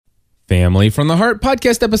Family from the Heart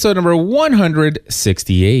podcast episode number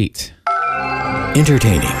 168.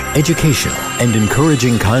 Entertaining, educational, and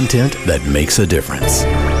encouraging content that makes a difference.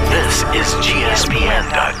 This is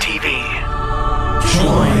GSPN.TV.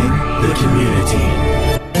 Join the community.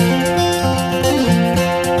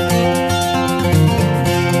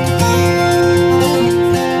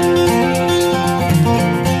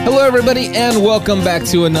 Hello, everybody, and welcome back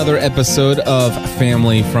to another episode of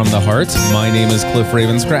Family from the Heart. My name is Cliff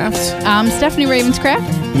Ravenscraft. I'm Stephanie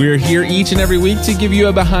Ravenscraft. We're here each and every week to give you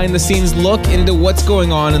a behind-the-scenes look into what's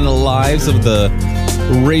going on in the lives of the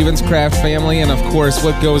Ravenscraft family, and of course,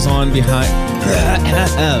 what goes on behind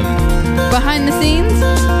the scenes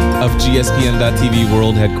of GSPN.TV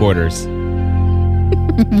World Headquarters.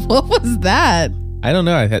 What was that? I don't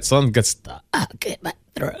know. I had something got stuck in my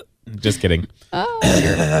throat. Just kidding.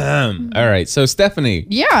 Oh. All right. So, Stephanie.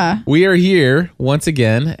 Yeah. We are here once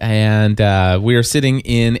again, and we are sitting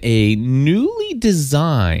in a newly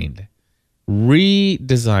designed, new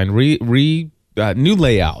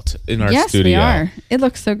layout in our yes, studio. we are. It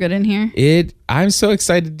looks so good in here. I'm so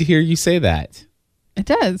excited to hear you say that. It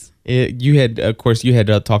does. You had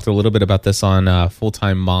talked a little bit about this on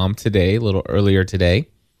Full-Time Mom today, a little earlier today,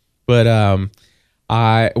 but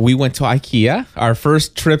we went to IKEA, our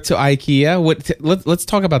first trip to IKEA. Let's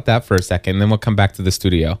talk about that for a second, and then we'll come back to the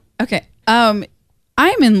studio. Okay. I'm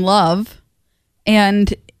in love,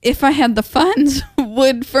 and if I had the funds,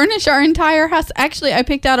 would furnish our entire house. Actually, I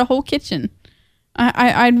picked out a whole kitchen.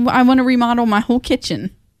 I want to remodel my whole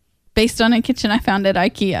kitchen based on a kitchen I found at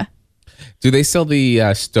IKEA. Do they sell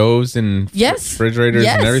the stoves and refrigerators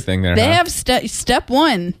and everything there? They have step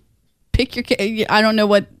one. Pick your. I don't know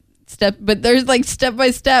what step, but there's like step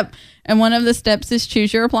by step, and one of the steps is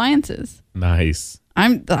choose your appliances. Nice.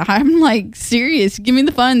 I'm like serious. Give me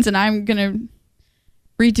the funds, and I'm gonna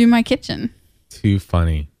redo my kitchen. Too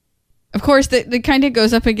funny. Of course, that kind of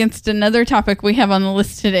goes up against another topic we have on the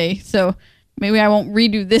list today. So maybe I won't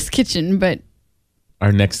redo this kitchen, but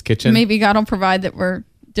our next kitchen. Maybe God will provide that we're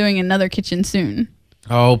doing another kitchen soon.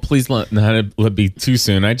 Oh, please let it be too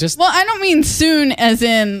soon. I don't mean soon as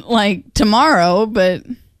in like tomorrow, but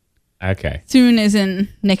okay. Soon as in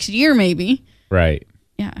next year, maybe. Right.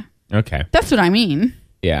 Yeah. Okay. That's what I mean.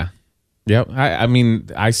 Yeah. Yep. I mean,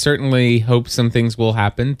 I certainly hope some things will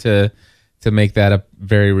happen to make that a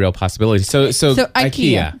very real possibility. So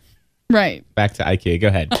IKEA. Right. Back to IKEA. Go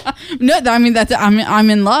ahead. No, I mean I'm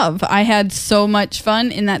in love. I had so much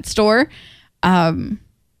fun in that store.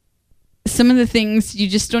 Some of the things you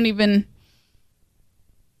just don't even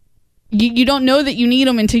you don't know that you need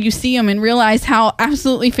them until you see them and realize how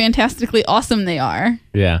absolutely fantastically awesome they are.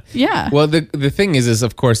 Yeah. Yeah. Well, the thing is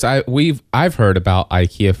of course I've heard about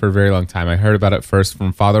IKEA for a very long time. I heard about it first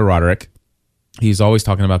from Father Roderick. He's always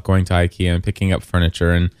talking about going to IKEA and picking up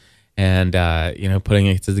furniture and putting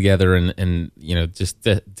it together and just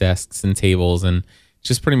desks and tables and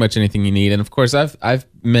just pretty much anything you need. And of course, I've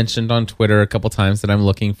mentioned on Twitter a couple times that I'm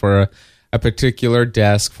looking for a particular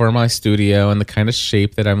desk for my studio and the kind of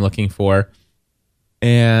shape that I'm looking for.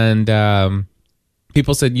 And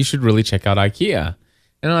people said you should really check out IKEA.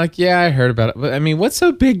 And I'm like, yeah, I heard about it. But I mean, what's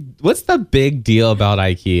the big deal about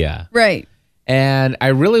IKEA? Right. And I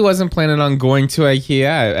really wasn't planning on going to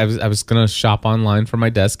IKEA. I was going to shop online for my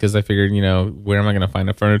desk because I figured, where am I going to find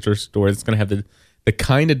a furniture store that's going to have the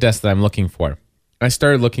kind of desk that I'm looking for? I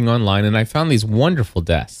started looking online and I found these wonderful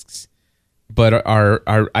desks. But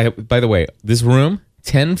by the way, this room,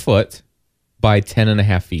 10 foot by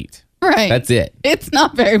 10.5 feet. Right. That's it. It's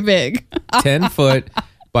not very big. 10 foot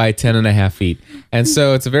by 10.5 feet. And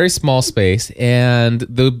so it's a very small space. And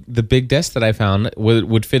the big desk that I found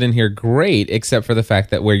would fit in here great, except for the fact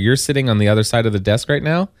that where you're sitting on the other side of the desk right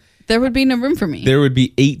now, there would be no room for me. There would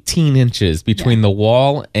be 18 inches between the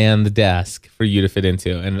wall and the desk for you to fit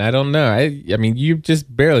into. And I don't know. I mean, you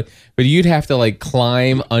just barely, but you'd have to like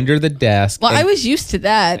climb under the desk. Well, I was used to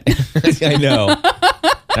that.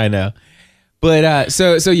 I know. But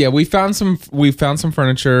so yeah, we found some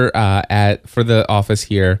furniture for the office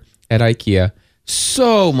here at IKEA.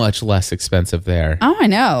 So much less expensive there. Oh, I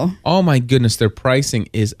know. Oh my goodness, their pricing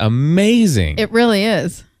is amazing. It really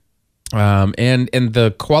is. And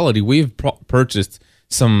the quality, we've purchased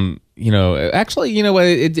some, actually,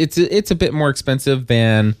 it's a bit more expensive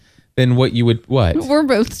than what you would, what? We're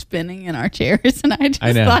both spinning in our chairs, and I just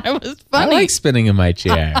thought it was funny. I like spinning in my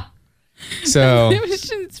chair. So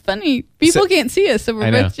it's funny. People can't see us, so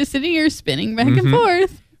we're both just sitting here spinning back and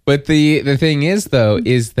forth. But the thing is, though,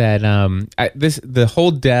 is that the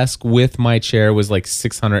whole desk with my chair was like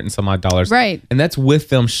 $600 and some odd dollars, right? And that's with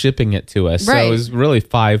them shipping it to us. Right. So it was really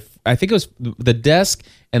I think it was the desk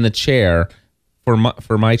and the chair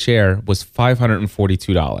for my chair was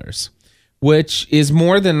 $542, which is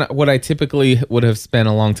more than what I typically would have spent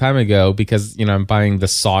a long time ago because, I'm buying the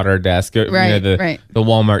solder desk, the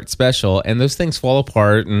Walmart special, and those things fall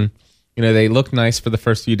apart and, they look nice for the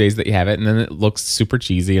first few days that you have it, and then it looks super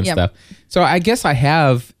cheesy and stuff. So I guess I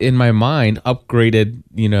have, in my mind, upgraded,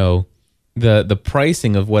 the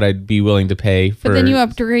pricing of what I'd be willing to pay for. But then you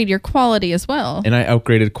upgrade your quality as well. And I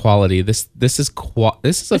upgraded quality. This is a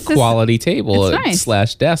quality table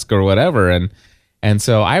 / desk or whatever, and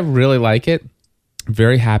so I really like it.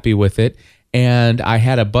 Very happy with it. And I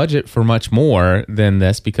had a budget for much more than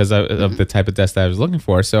this because of the type of desk that I was looking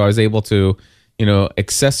for. So I was able to,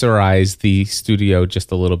 accessorize the studio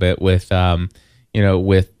just a little bit with,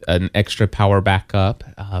 with an extra power backup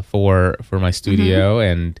for my studio,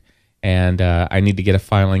 and I need to get a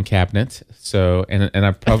filing cabinet. So and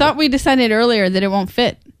I thought we decided earlier that it won't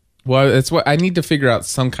fit. Well, it's what I need to figure out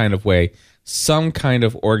some kind of way, some kind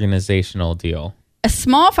of organizational deal. A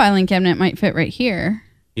small filing cabinet might fit right here.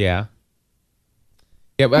 Yeah.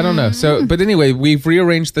 Yeah, but I don't know. So, but anyway, we've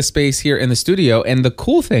rearranged the space here in the studio, and the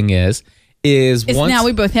cool thing is now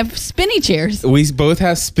we both have spinny chairs. We both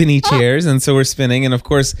have spinny chairs, and so we're spinning. And of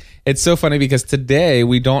course, it's so funny because today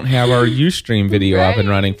we don't have our Ustream video up and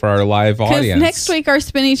running for our live audience. Next week our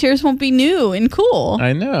spinny chairs won't be new and cool.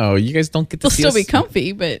 I know. You guys don't get to see us. They'll still be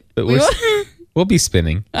comfy, but we'll be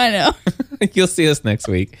spinning. I know. You'll see us next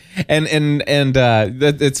week. And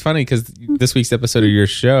it's funny because this week's episode of your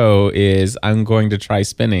show is I'm going to try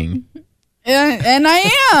spinning. And I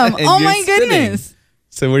am. Oh my goodness.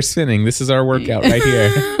 So we're spinning. This is our workout right here.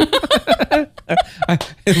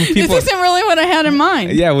 This isn't really what I had in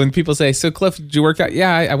mind. Yeah, when people say, "So Cliff, did you work out?"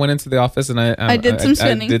 Yeah, I went into the office and I did some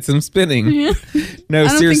spinning. I did some spinning. Yeah. No, I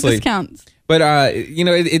don't seriously, think this counts. But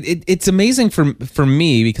it's amazing for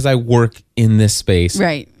me because I work in this space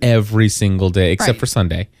every single day except for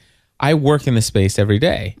Sunday. I work in this space every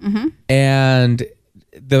day, and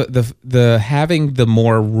the having the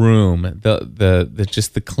more room, the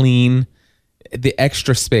just the clean. The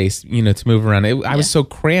extra space, to move around. I was so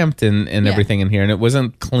cramped and everything in here, and it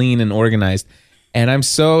wasn't clean and organized. And I'm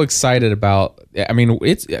so excited about.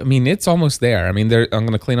 It's almost there. I'm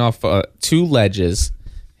going to clean off 2 ledges,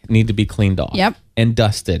 need to be cleaned off, and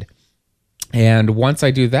dusted. And once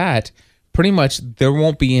I do that, pretty much there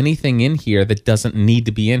won't be anything in here that doesn't need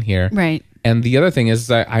to be in here. Right. And the other thing is,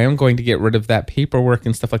 I am going to get rid of that paperwork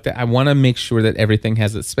and stuff like that. I want to make sure that everything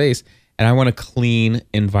has its space. And I want a clean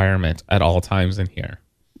environment at all times in here.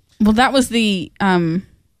 Well, that was the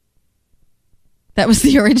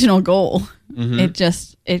original goal.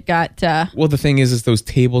 It got. Well, the thing is those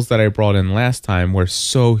tables that I brought in last time were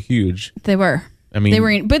so huge. They were.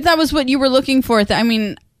 But that was what you were looking for. It's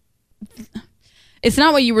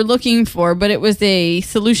not what you were looking for, but it was a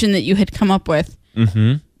solution that you had come up with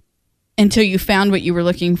until you found what you were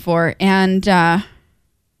looking for, and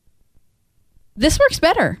this works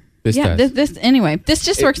better. This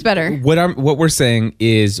just works better. What we're saying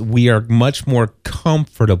is we are much more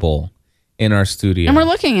comfortable in our studio, and we're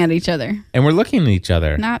looking at each other.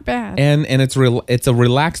 Not bad. And it's a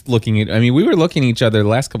relaxed looking. We were looking at each other the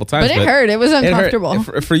last couple times, but it hurt. It was uncomfortable.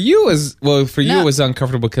 For you, it was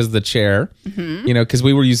uncomfortable because of the chair. Because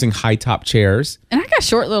we were using high top chairs, and I got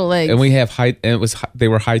short little legs, and we have they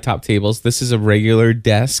were high top tables. This is a regular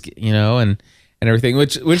desk, and everything,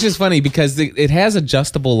 which is funny because it has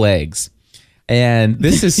adjustable legs. And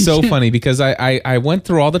this is so funny because I went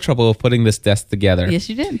through all the trouble of putting this desk together. Yes,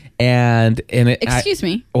 you did. Excuse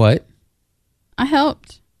me. What? I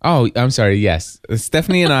helped. Oh, I'm sorry. Yes.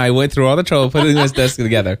 Stephanie and I went through all the trouble of putting this desk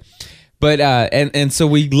together. But and so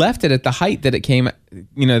we left it at the height that it came,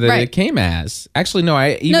 it came as. Actually, no,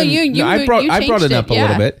 I brought it up a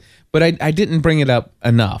little bit, but I didn't bring it up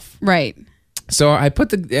enough. Right. So I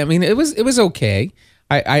put it was okay.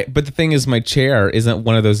 But the thing is, my chair isn't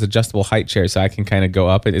one of those adjustable height chairs, so I can kind of go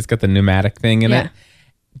up. It's got the pneumatic thing in it.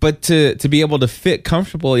 But to be able to fit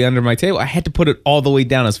comfortably under my table, I had to put it all the way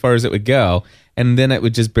down as far as it would go, and then it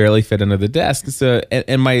would just barely fit under the desk. So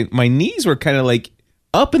and my knees were kind of like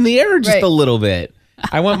up in the air just a little bit.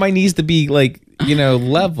 I want my knees to be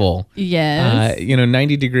level. Yes.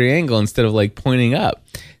 90-degree angle instead of pointing up.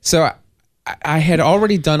 So I had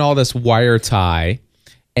already done all this wire tie,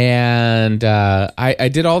 and I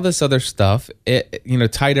did all this other stuff.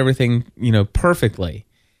 Tied everything perfectly,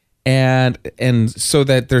 and so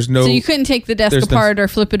that there's no. So you couldn't take the desk apart or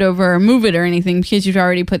flip it over or move it or anything because you'd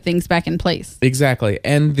already put things back in place. Exactly,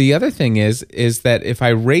 and the other thing is that if I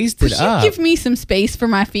raised it up, give me some space for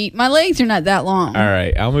my feet. My legs are not that long. All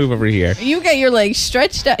right, I'll move over here. You got your legs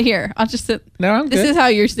stretched out here. I'll just sit. No, I'm good. This is how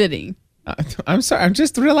you're sitting. I'm sorry. I'm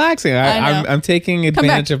just relaxing. I know. I'm taking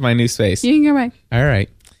advantage of my new space. You can go back. All right.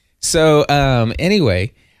 So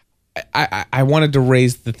anyway, I wanted to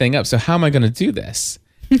raise the thing up. So how am I going to do this?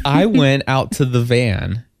 I went out to the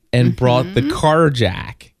van and brought the car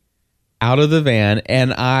jack out of the van,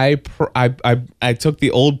 and I took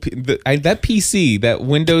the old that PC, that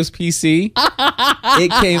Windows PC.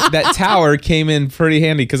 That tower came in pretty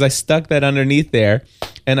handy because I stuck that underneath there,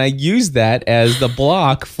 and I used that as the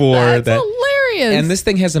block for That's that. hilarious. And this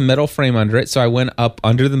thing has a metal frame under it, so I went up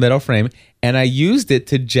under the metal frame and I used it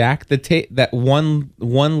to jack that one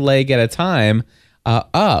leg at a time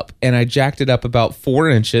up, and I jacked it up about 4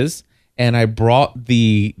 inches. And I brought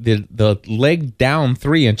the leg down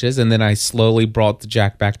 3 inches, and then I slowly brought the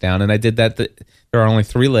jack back down. And I did that. There are only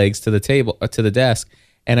 3 legs to the table, to the desk,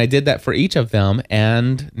 and I did that for each of them.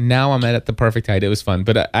 And now I'm at the perfect height. It was fun,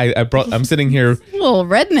 but I'm sitting here. A little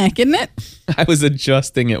redneck, isn't it? I was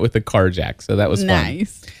adjusting it with the car jack, so that was fun.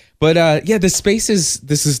 Nice. But this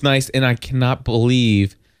is nice, and I cannot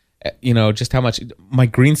believe, just how much my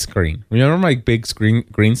green screen. Remember my big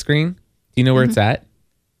green screen? Do you know where it's at?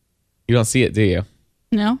 You don't see it, do you?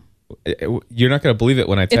 No. You're not going to believe it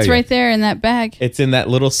when I tell you. It's right there in that bag. It's in that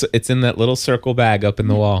little circle bag up in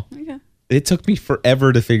the wall. Okay. It took me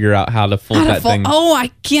forever to figure out how to fold that thing. Oh, I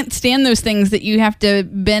can't stand those things that you have to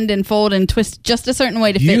bend and fold and twist just a certain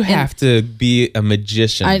way to fit. You have to be a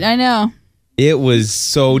magician. I know. It was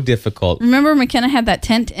so difficult. Remember McKenna had that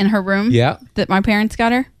tent in her room? Yeah. That my parents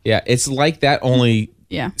got her? Yeah, it's like that, only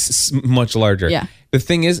Yeah. Much larger. Yeah. The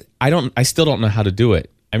thing is, I still don't know how to do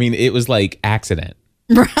it. I mean, it was like accident.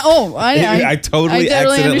 Oh, I totally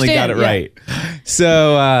accidentally got it right.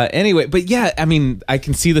 So anyway, but yeah, I mean, I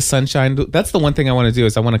can see the sunshine. That's the one thing I want to do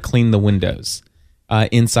is I want to clean the windows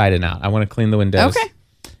inside and out. I want to clean the windows. Okay.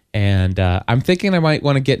 And I'm thinking I might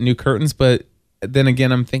want to get new curtains, but then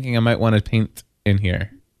again, I'm thinking I might want to paint in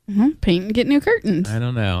here. Paint and get new curtains. I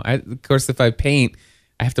don't know. Of course, if I paint,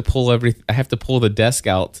 I have to pull the desk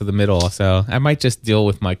out to the middle. So I might just deal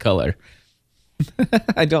with my color.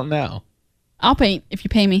 I don't know. I'll paint if you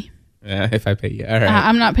pay me. Yeah, if I pay you. All right.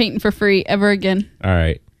 I'm not painting for free ever again. All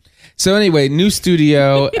right. So anyway, new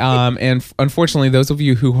studio. And unfortunately, those of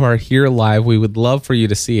you who are here live, we would love for you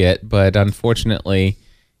to see it. But unfortunately,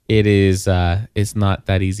 it's not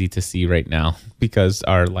that easy to see right now because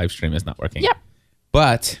our live stream is not working. Yep.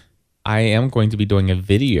 But I am going to be doing a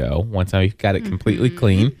video once I've got it completely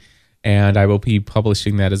clean. And I will be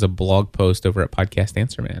publishing that as a blog post over at Podcast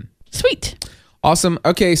Answer Man. Sweet. Awesome.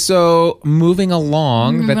 Okay, so moving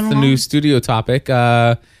along, that's the new studio topic.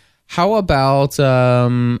 How about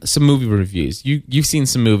some movie reviews? You've seen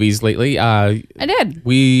some movies lately. I did.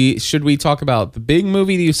 Should we talk about the big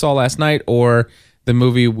movie that you saw last night or the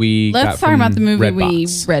movie we got Let's talk from about the movie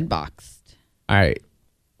Redbox? we redboxed. All right.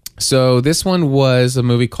 So this one was a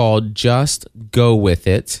movie called Just Go With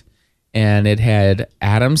It, and it had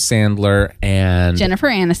Adam Sandler and Jennifer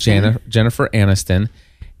Aniston. Jennifer Aniston.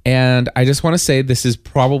 And I just want to say this is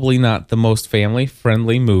probably not the most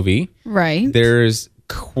family-friendly movie. Right. There's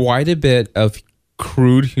quite a bit of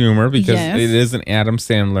crude humor because Yes. it is an Adam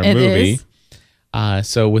Sandler It movie. is.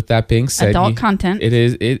 So with that being said, Adult content. It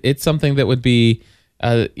is. It's something that would be,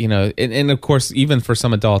 and of course, even for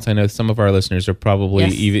some adults, I know some of our listeners are probably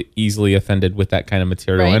Yes. easily offended with that kind of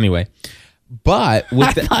material Right. anyway. But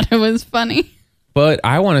with I thought it was funny. But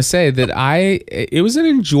I want to say that it was an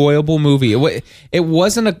enjoyable movie. It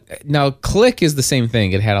wasn't now Click is the same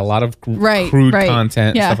thing. It had a lot of crude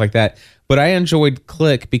content and stuff like that. But I enjoyed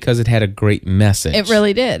Click because it had a great message. It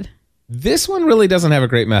really did. This one really doesn't have a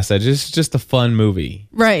great message. It's just a fun movie.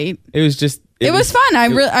 Right. It was just. It was fun.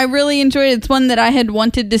 I really enjoyed it. It's one that I had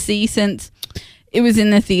wanted to see since it was in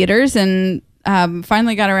the theaters, and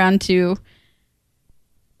finally got around to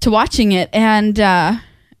watching it, and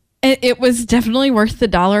it was definitely worth the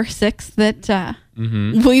 $1.06 that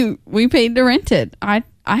we paid to rent it. I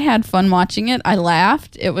had fun watching it. I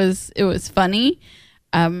laughed. It was funny.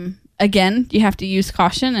 Again, you have to use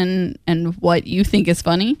caution and what you think is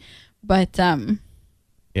funny, but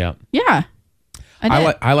yeah.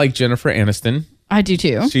 I like Jennifer Aniston. I do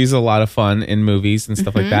too. She's a lot of fun in movies and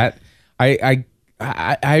stuff like that. I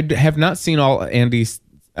have not seen all Andy's.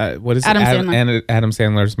 What is Adam Adam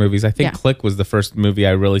Sandler's movies? I think Click was the first movie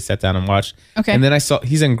I really sat down and watched. Okay. And then I saw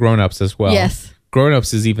he's in Grown Ups as well. Yes. Grown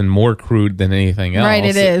Ups is even more crude than anything else. Right,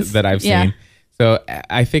 it is. That I've seen. So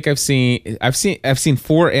I think I've seen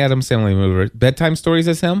 4 Adam Sandler movies. Bedtime Stories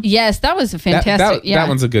is him. Yes, that was a fantastic. That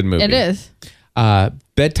one's a good movie. It is.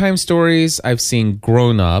 Bedtime Stories. I've seen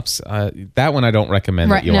Grown Ups. That one I don't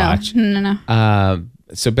recommend that you watch. No.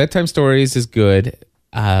 So Bedtime Stories is good.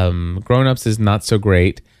 Grown Ups is not so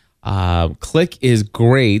great. Click is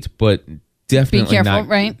great, but definitely careful, not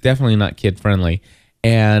right? Definitely not kid friendly.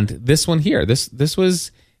 And this one here, this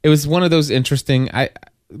was one of those interesting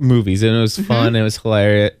movies, and it was fun. It was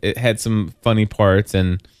hilarious. It had some funny parts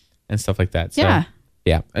and stuff like that. So,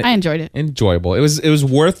 Yeah. I enjoyed it. Enjoyable. It was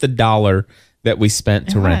worth the $1 that we spent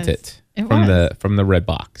to rent it from the Red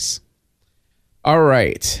Box. All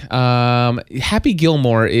right. Happy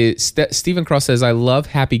Gilmore is Stephen Cross says, I love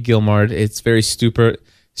Happy Gilmore. It's very stupid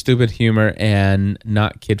humor and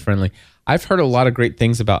not kid friendly. I've heard a lot of great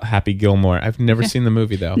things about Happy Gilmore. I've never seen the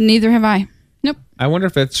movie though. Neither have I. Nope. I wonder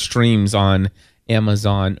if it streams on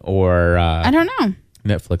Amazon or I don't know.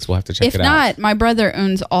 Netflix. We'll have to check it out. If not, my brother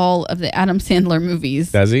owns all of the Adam Sandler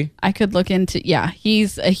movies. Does he? I could look into. Yeah,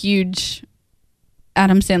 he's a huge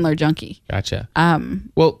Adam Sandler junkie. Gotcha.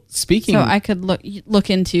 Well, speaking, so I could look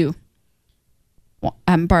into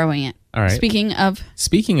borrowing it. All right. Speaking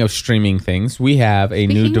of streaming things, we have a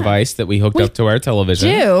new device that we hooked up to our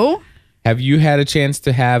television. Have you had a chance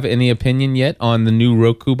to have any opinion yet on the new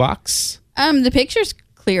Roku box? The picture's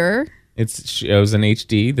clearer. It shows in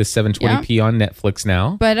HD, the 720p on Netflix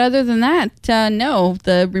now. But other than that, no,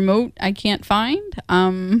 the remote I can't find.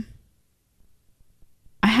 I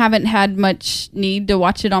haven't had much need to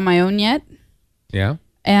watch it on my own yet. Yeah.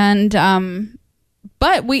 And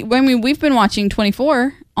but we've been watching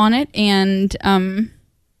 24 on it, and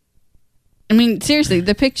I mean, seriously,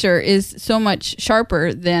 the picture is so much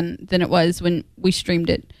sharper than it was when we streamed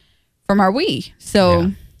it from our Wii.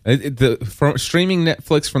 So from streaming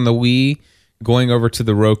Netflix from the Wii going over to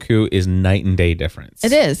the Roku is night and day difference.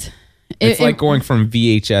 It is. It's like going from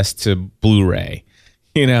VHS to Blu-ray.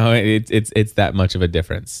 You know, it's that much of a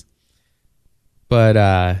difference. But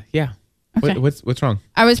yeah. Okay. What's wrong?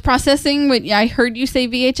 I was processing I heard you say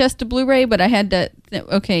VHS to Blu-ray, but I had to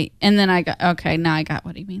and then now I got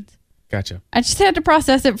what he means. Gotcha. I just had to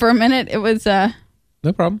process it for a minute. It was no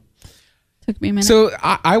problem. Took me a minute. So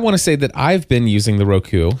I want to say that I've been using the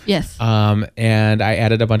Roku. Yes. And I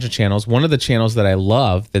added a bunch of channels. One of the channels that I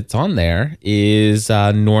love that's on there is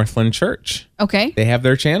Northland Church. Okay. They have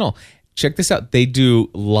their channel. Check this out. They do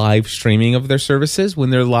live streaming of their services when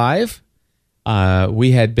they're live.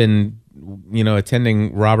 We had been,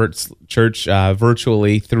 attending Robert's church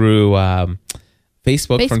virtually through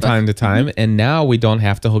Facebook from time to time. Mm-hmm. And now we don't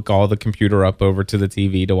have to hook all the computer up over to the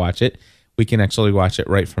TV to watch it. We can actually watch it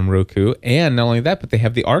right from Roku. And not only that, but they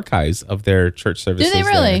have the archives of their church services. Do they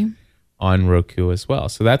really? On Roku as well.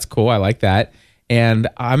 So that's cool. I like that. And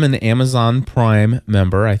I'm an Amazon Prime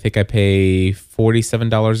member. I think I pay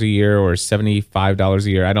 $47 a year or $75 a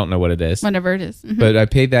year. I don't know what it is. Whatever it is. Mm-hmm. But I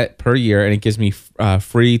pay that per year, and it gives me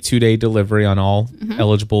free 2-day delivery on all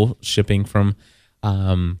eligible shipping from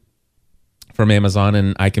Amazon.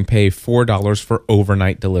 And I can pay $4 for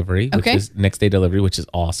overnight delivery, which is next day delivery, which is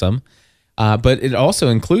awesome. But it also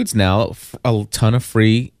includes now a ton of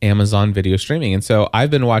free Amazon video streaming. And so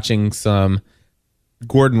I've been watching some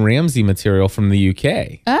Gordon Ramsay material from the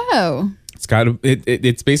UK. Oh.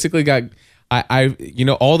 It's basically got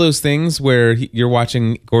all those things where you're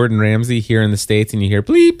watching Gordon Ramsay here in the States and you hear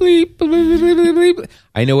bleep bleep bleep bleep bleep bleep.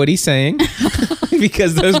 I know what he's saying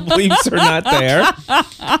because those bleeps are not there.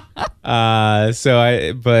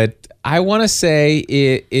 But I want to say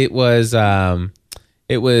it was fun.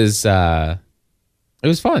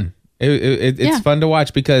 It's fun to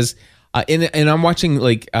watch because and I'm watching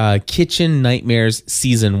Kitchen Nightmares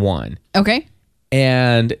season 1. Okay.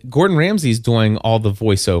 And Gordon Ramsay's doing all the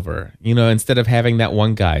voiceover, instead of having that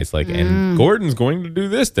one guy. It's like, and Gordon's going to do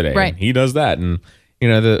this today. Right. And he does that. And,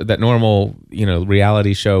 that normal,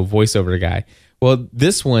 reality show voiceover guy. Well,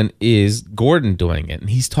 this one is Gordon doing it. And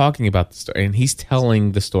he's talking about the story and he's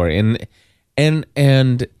telling the story. And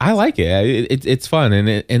I like it. It's fun. And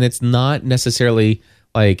it's not necessarily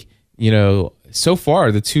like, so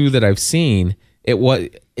far, the two that I've seen,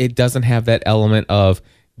 it doesn't have that element of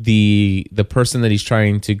the person that he's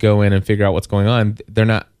trying to go in and figure out what's going on. They're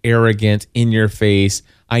not arrogant, in your face,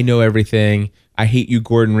 I know everything, I hate you,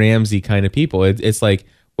 Gordon Ramsay kind of people. It's like,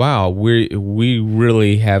 wow, we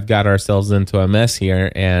really have got ourselves into a mess here,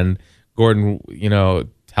 and Gordon,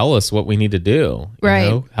 tell us what we need to do.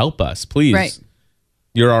 Right. Help us, please. Right.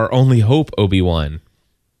 You're our only hope, Obi-Wan.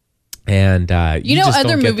 And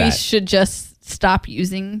other movies should just stop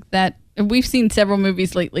using that. We've seen several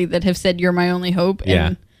movies lately that have said "You're my only hope,"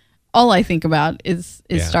 and all I think about is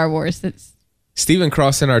Star Wars. Stephen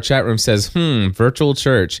Cross in our chat room says, virtual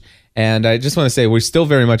church. And I just want to say we're still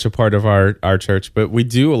very much a part of our church, but we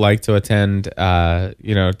do like to attend,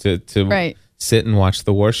 to sit and watch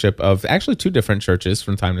the worship of actually 2 different churches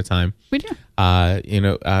from time to time. We do.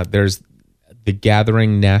 There's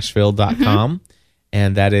thegatheringnashville.com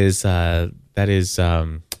and that is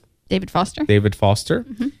David Foster. David Foster,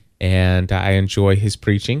 and I enjoy his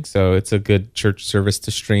preaching. So it's a good church service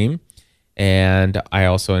to stream. And I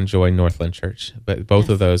also enjoy Northland Church, but both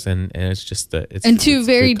of those, and it's just it's and two it's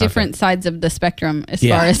very good different content. sides of the spectrum as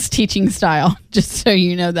far as teaching style. Just so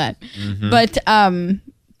you know that,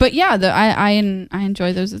 but yeah, I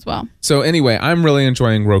enjoy those as well. So anyway, I'm really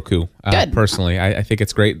enjoying Roku. Good. Personally, I think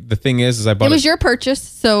it's great. The thing is I bought It was your purchase,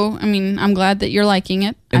 so I mean, I'm glad that you're liking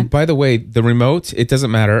it. And by the way, the remote, it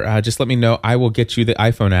doesn't matter. Just let me know. I will get you the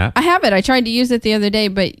iPhone app. I have it. I tried to use it the other day,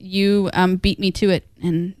 but you beat me to it,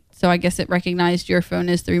 and so I guess it recognized your phone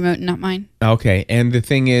as the remote and not mine. Okay. And the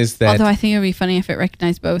thing is that... Although I think it would be funny if it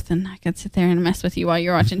recognized both and I could sit there and mess with you while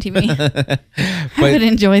you're watching TV. I would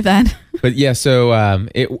enjoy that. But yeah, so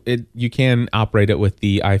you can operate it with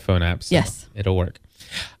the iPhone app. So yes. It'll work.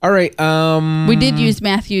 All right. We did use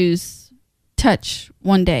Matthew's Touch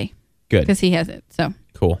one day. Good. Because he has it. So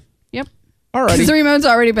cool. Yep. All right. Because the remote's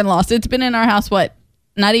already been lost. It's been in our house,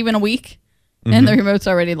 not even a week? And the remote's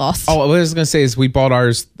already lost. Oh, what I was going to say is we bought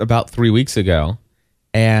ours about 3 weeks ago.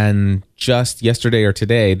 And just yesterday or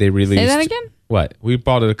today, they released... Say that again? What? We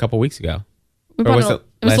bought it a couple weeks ago. It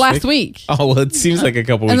was last week. Oh, well, it seems like a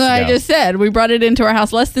couple weeks And then ago. I just said, we brought it into our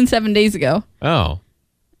house less than 7 days ago. Oh.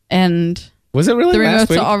 And Was it really the last remote's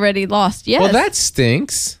week? already lost. Yes. Well, that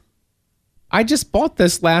stinks. I just bought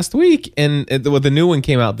this last week, and the new one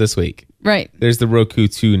came out this week. Right. There's the Roku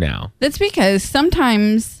 2 now. That's because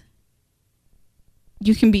sometimes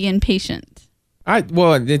you can be impatient.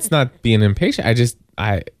 Well, it's not being impatient.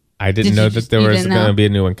 I didn't Did know you that just- there you was didn't going to know? be a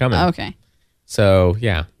new one coming. Okay. So,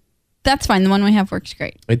 yeah, That's fine. The one we have works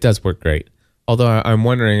great. it does work great. Although I'm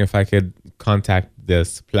wondering if I could contact the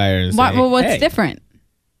supplier and say, What's hey, different?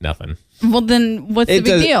 nothing. Well, then what's the big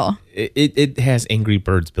doesn't- deal? It has Angry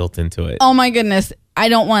Birds built into it. Oh my goodness. I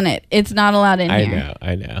don't want it. It's not allowed in here.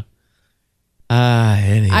 I know.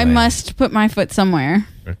 Anyway. I must put my foot somewhere.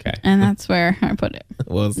 Okay. And that's where I put it.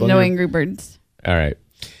 Well, as long No as- Angry Birds. All right.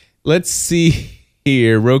 Let's see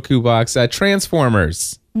here. Roku box.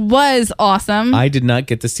 Transformers. Was awesome. I did not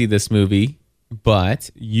get to see this movie, but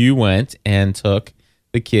you went and took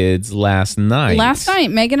the kids last night. Last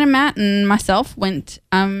night, Megan and Matt and myself went.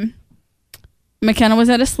 McKenna was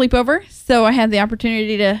at a sleepover, so I had the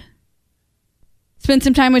opportunity to spend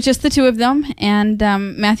some time with just the two of them. And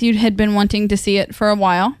Matthew had been wanting to see it for a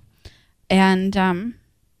while, and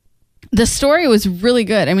the story was really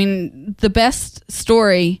good. I mean, the best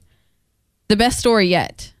story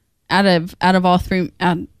yet out of all three.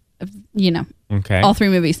 Okay. All three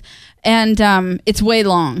movies, and it's way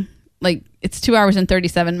long. Like it's 2 hours and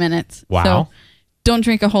 37 minutes. Wow. So don't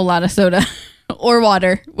drink a whole lot of soda or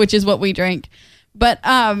water, which is what we drank. But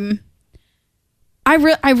I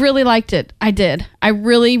really liked it. I did. I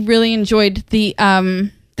really enjoyed the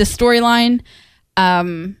storyline.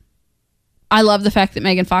 I love the fact that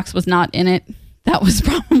Megan Fox was not in it. That was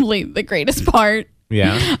probably the greatest part.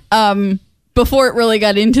 Yeah. Before it really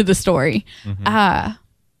got into the story.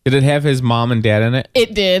 Did it have his mom and dad in it?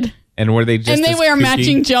 It did. And were they just And they as wear kooky?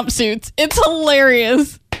 matching jumpsuits. It's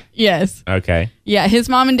hilarious. Yes. Okay. Yeah, his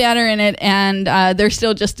mom and dad are in it, and they're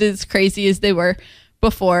still just as crazy as they were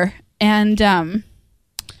before. And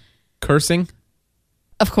Cursing?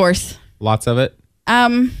 of course, Lots of it?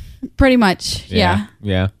 pretty much. Yeah.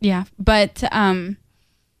 Yeah. But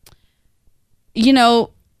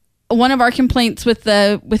one of our complaints with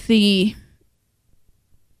the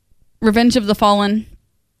Revenge of the Fallen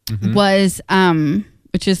was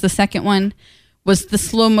which is the second one, was the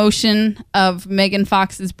slow motion of Megan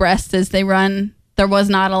Fox's breasts as they run. There was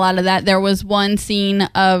not a lot of that. There was one scene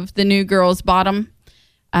of the new girl's bottom.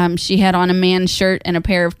 She had on a man's shirt and a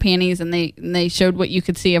pair of panties, and they showed what you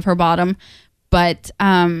could see of her bottom. But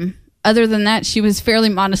other than that, she was fairly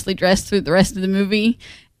modestly dressed through the rest of the movie.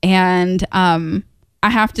 And I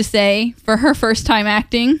have to say, for her first time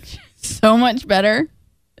acting, so much better.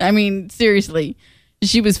 I mean, seriously,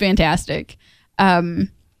 she was fantastic.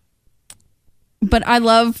 But I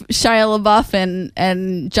love Shia LaBeouf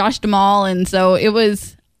and Josh Duhamel, and so it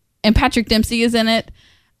was, and Patrick Dempsey is in it.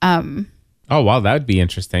 Oh, wow. That would be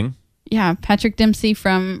interesting. Yeah, Patrick Dempsey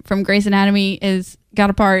from Grey's Anatomy got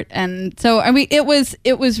a part, and so I mean, it was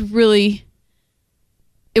a really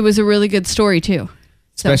good story too.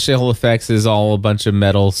 So, Special effects is all a bunch of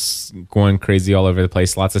metals going crazy all over the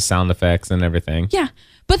place. Lots of sound effects and everything. yeah,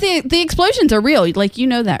 but the explosions are real. Like, you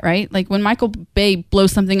know that, right? Like when Michael Bay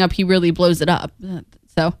blows something up, he really blows it up.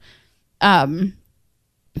 So,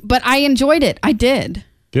 but I enjoyed it. I did.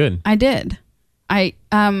 Good. I did.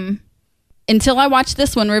 Until I watched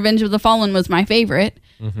this one, Revenge of the Fallen was my favorite.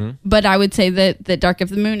 but I would say that Dark of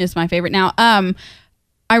the Moon is my favorite. Now,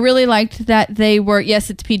 I really liked that they were, yes,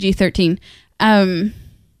 it's PG-13.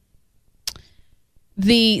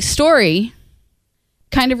 The story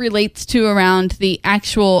kind of relates to around the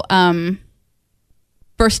actual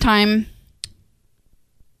first time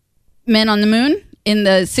men on the moon in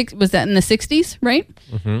the 60s, right?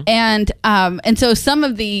 And so some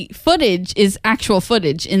of the footage is actual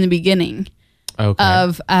footage in the beginning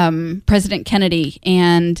of President Kennedy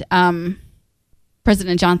and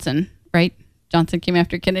President Johnson, right? Johnson came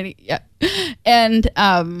after Kennedy, yeah. And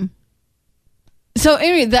so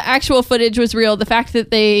anyway, the actual footage was real. The fact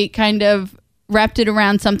that they kind of wrapped it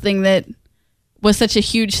around something that was such a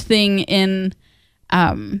huge thing in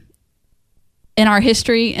our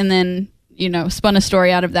history, and then spun a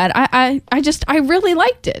story out of that. I really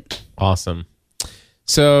liked it. Awesome.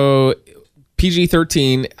 So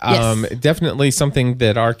PG-13, Yes. definitely something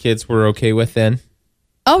that our kids were okay with then.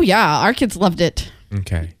 Oh yeah, our kids loved it.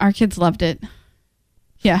 Okay. Our kids loved it.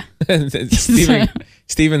 Yeah.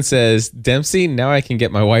 Steven says, Dempsey, now I can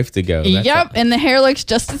get my wife to go. Yep, and the hair looks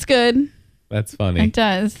just as good. That's funny. It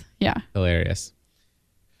does. Yeah. Hilarious.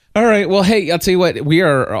 All right. Well, hey, I'll tell you what. We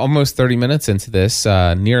are almost 30 minutes into this,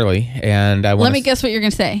 nearly. And I want Let me guess what you're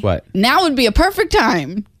going to say. What? Now would be a perfect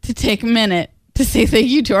time to take a minute to say thank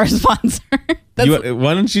you to our sponsor.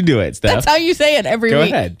 Why don't you do it, Steph? That's how you say it every week.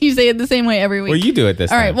 Go ahead. You say it the same way every week. Well, you do it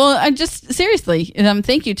this All time. right. Well, I just seriously,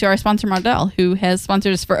 thank you to our sponsor Mardel, who has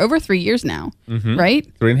sponsored us for over 3 years now. Right?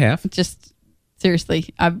 3.5. Just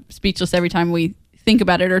seriously, I'm speechless every time we think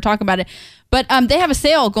about it or talk about it. But they have a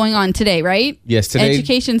sale going on today, right? Yes, today.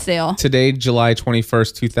 Education sale. Today, July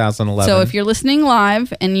 21st, 2011. So if you're listening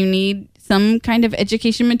live and you need some kind of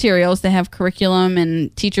education materials, they have curriculum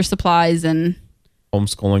and teacher supplies and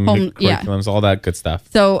homeschooling curriculums, all that good stuff.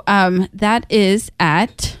 So that is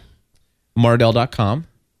at Mardel.com.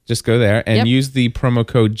 Just go there and use the promo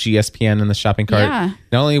code GSPN in the shopping cart. Yeah.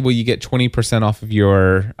 Not only will you get 20% off of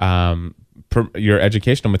your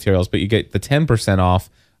educational materials, but you get the 10% off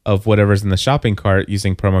of whatever's in the shopping cart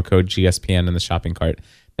using promo code GSPN in the shopping cart.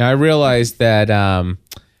 Now, I realize that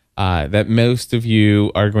that most of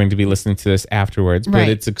you are going to be listening to this afterwards, but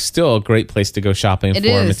it's still a great place to go shopping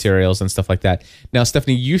for materials and stuff like that. Now,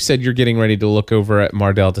 Stephanie, you said you're getting ready to look over at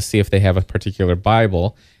Mardel to see if they have a particular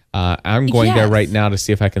Bible. I'm going there right now to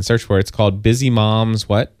see if I can search for it. It's called Busy Moms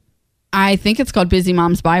what? I think it's called Busy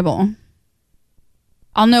Mom's Bible.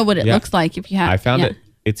 I'll know what it looks like if you have. I found it.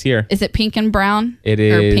 It's here. Is it pink and brown? It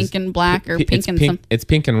is. Or pink and black or pink and something? It's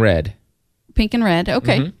pink and red. Pink and red.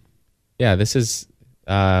 Okay. Yeah, this is.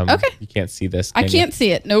 Okay. You can't see this. I can't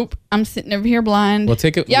see it. Nope. I'm sitting over here blind. Well,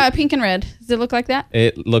 take it. Yeah, pink and red. Does it look like that?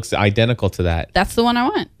 It looks identical to that. That's the one I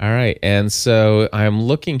want. All right. And so I'm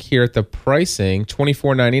looking here at the pricing,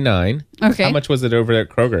 $24.99. Okay. How much was it over at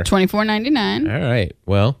Kroger? $24.99. All right.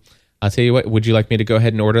 Well, I'll tell you what. Would you like me to go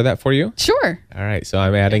ahead and order that for you? Sure. All right. So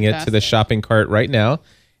I'm adding it to the shopping cart right now.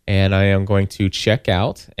 And I am going to check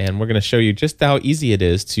out. And we're going to show you just how easy it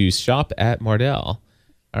is to shop at Mardel.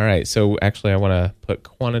 All right. So actually, I want to put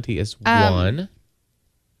quantity as 1.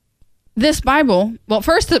 This Bible, well,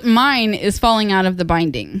 first, mine is falling out of the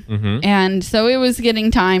binding. And so it was getting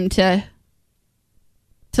time to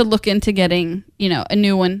look into getting, a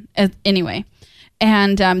new one anyway.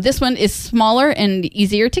 And this one is smaller and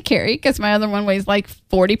easier to carry because my other one weighs like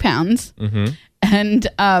 40 pounds. And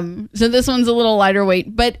so this one's a little lighter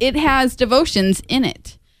weight, but it has devotions in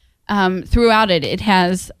it. Throughout it, it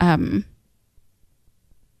has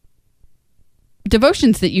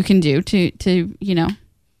devotions that you can do to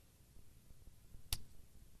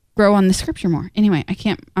grow on the scripture more. Anyway,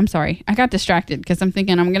 I'm sorry. I got distracted because I'm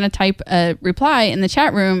thinking I'm going to type a reply in the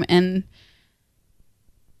chat room, and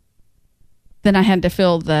then I had to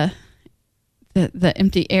fill the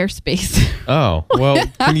empty airspace. Oh, well,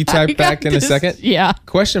 can you type back in a second? Yeah.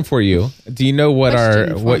 Question for you. Do you know what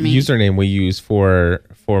username we use for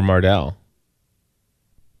Mardel?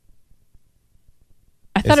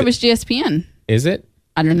 I thought it was GSPN. Is it?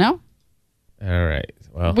 I don't know. All right.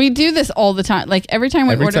 Well, we do this all the time. Like every time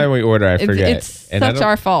we order, I forget. It's such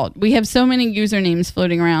our fault. We have so many usernames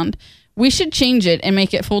floating around. We should change it and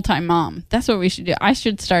make it full-time mom. That's what we should do. I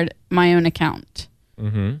should start my own account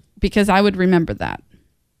because I would remember that.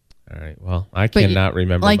 All right. Well, I cannot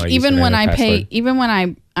remember. Like my even when I password. even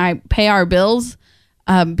when I pay our bills,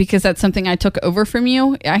 because that's something I took over from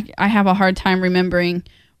you. I have a hard time remembering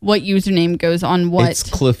what username goes on what. It's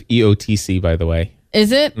Cliff EOTC, by the way.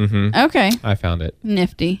 Is it? Okay. I found it.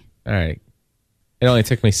 Nifty. All right. It only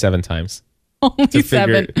took me 7 times. Only to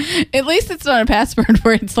 7. figure- At least it's not a password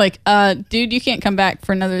where it's like, dude, you can't come back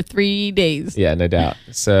for another 3 days. Yeah, no doubt.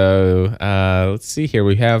 So let's see here.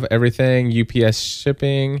 We have everything. UPS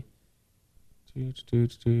shipping.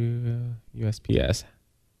 USPS.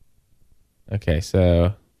 Okay,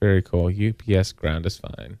 so very cool. UPS ground is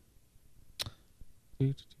fine.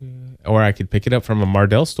 Or I could pick it up from a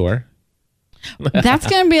Mardell store. That's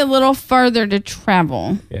going to be a little farther to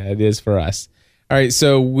travel. Yeah, it is for us. All right,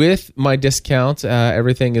 so with my discount,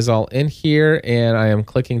 everything is all in here, and I am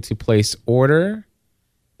clicking to place order,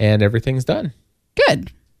 and everything's done.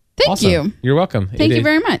 Good. Thank Awesome. you. You're welcome. Thank you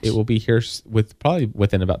very much. It will be here probably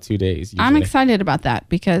within about 2 days. I'm usually. excited about that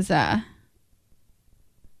because I've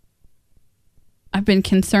been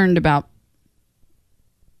concerned about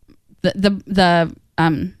the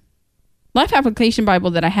Life Application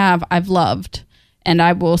Bible that I have. I've loved, and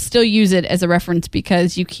I will still use it as a reference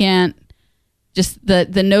because you can't just the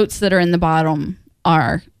notes that are in the bottom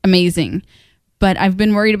are amazing. But I've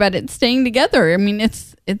been worried about it staying together. I mean,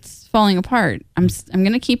 it's falling apart. I'm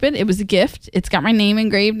gonna keep it. It was a gift. It's got my name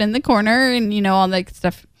engraved in the corner, and all that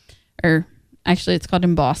stuff. Or actually, it's called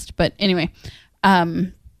embossed. But anyway,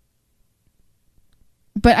 but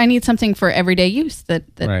I need something for everyday use. That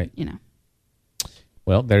Right.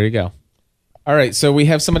 Well, there you go. All right, so we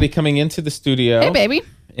have somebody coming into the studio. Hey, baby.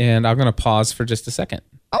 And I'm gonna pause for just a second.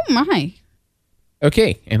 Oh my,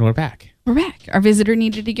 Okay, and we're back. we're back. Our visitor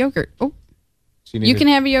needed a yogurt. Oh, She you needed- can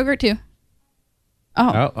have a yogurt too.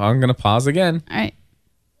 Oh, Oh, I'm gonna pause again, all right.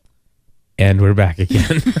 and we're back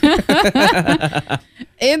again.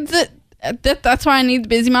 That's why I need the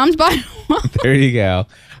Busy Mom's Bible. There you go.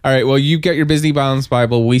 All right. Well, you get your Busy Moms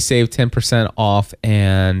Bible. We save 10% off,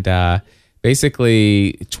 and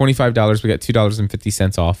basically $25. We got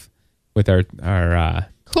 $2.50 off with our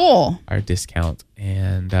Cool. discount,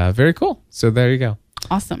 and very cool. So there you go.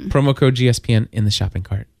 Awesome. Promo code GSPN in the shopping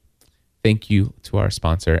cart. Thank you to our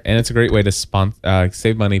sponsor, and it's a great way to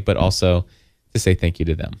save money, but also to say thank you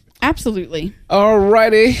to them. Absolutely.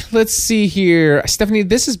 Alrighty, let's see here. Stephanie,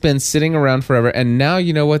 this has been sitting around forever, and now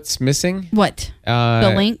you know what's missing? What?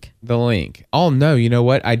 The link? The link. Oh, no, you know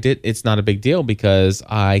what? I did. It's not a big deal because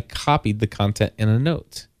I copied the content in a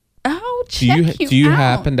note. Oh, Do check you out.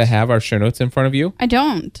 happen to have our show notes in front of you? I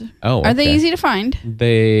don't. Oh, Are they okay. easy to find?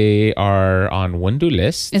 They are on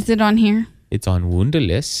Wunderlist. Is it on here? It's on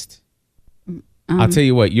Wunderlist. I'll tell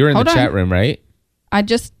you what, you're in the hold on. chat room, right?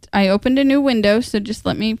 I opened a new window, so just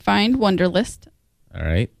let me find Wunderlist. All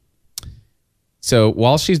right. So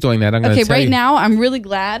while she's doing that, I'm going to Okay, tell you. right now I'm really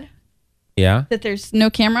glad Yeah? that there's no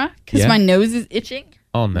camera because Yeah. my nose is itching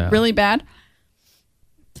Oh, no. really bad.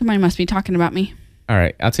 Somebody must be talking about me. All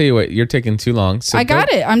right. I'll tell you what, you're taking too long. So I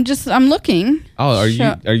got it. I'm looking. Oh, are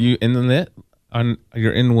Show- you in the net?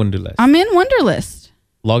 You're in Wunderlist. I'm in Wunderlist.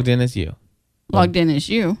 Logged in as you. Logged in as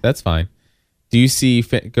you. That's fine. Do you see,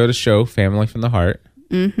 go to show Family from the Heart?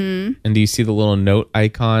 Mm-hmm. And do you see the little note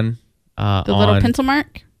icon? The little pencil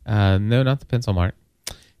mark? No, not the pencil mark.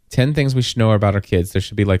 10 things we should know about our kids. There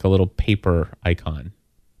should be like a little paper icon.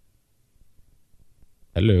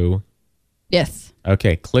 Hello. Yes.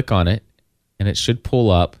 Okay, click on it and it should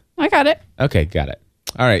pull up. I got it. Okay, got it.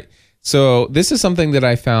 All right. So this is something that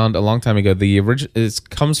I found a long time ago. It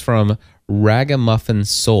comes from Ragamuffin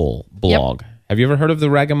Soul blog. Have you ever heard of the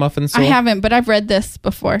Ragamuffin Soul? I haven't, but I've read this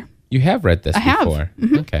before. You have read this have. before.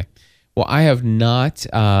 Okay. Well, I have not.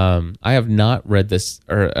 I have not read this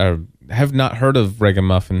or have not heard of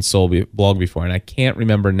Ragamuffin Soul blog before, and I can't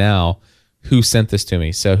remember now who sent this to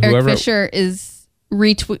me. So whoever. Eric Fisher is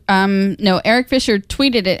Eric Fisher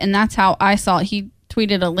tweeted it, and that's how I saw it. He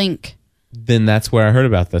tweeted a link, Then that's where I heard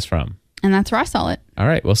about this from. and that's where I saw it. All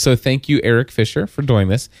right. Well, so thank you, Eric Fisher, for doing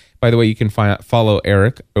this. By the way, you can follow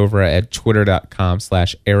Eric over at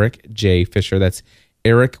twitter.com/Eric J Fisher. That's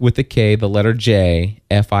Eric with the K, the letter J,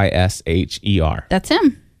 Fisher. That's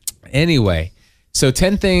him. Anyway, so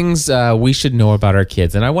 10 things we should know about our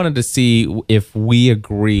kids. And I wanted to see if we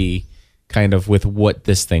agree kind of with what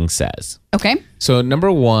this thing says. Okay. So number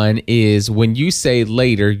 1 is when you say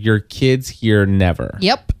later, your kids hear never.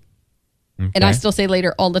 Yep. And I Okay. still say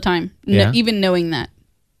later all the time, Yeah? even knowing that.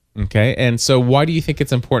 Okay. And so why do you think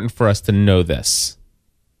it's important for us to know this?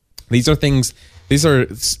 It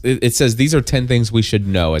says these are 10 things we should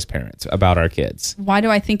know as parents about our kids. Why do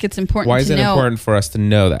I think it's important Why to is it know? important for us to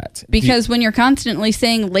know that? Because when you're constantly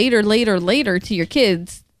saying later, later, later to your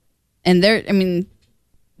kids, and they're going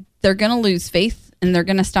to lose faith and they're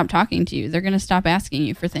going to stop talking to you. They're going to stop asking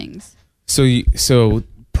you for things. So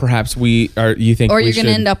perhaps you think Or we you're going should- to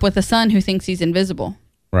end up with a son who thinks he's invisible.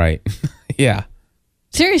 Right. Yeah.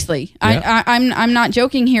 Seriously. Yeah. I'm not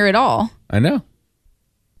joking here at all. I know.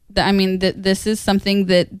 I mean, this is something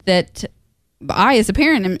that I, as a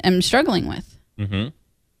parent, am struggling with. Mm-hmm.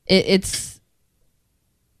 It's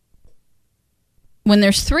when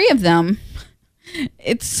there's 3 of them,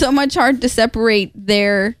 it's so much hard to separate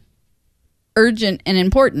their urgent and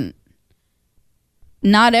important.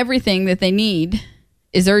 Not everything that they need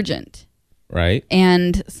is urgent. Right.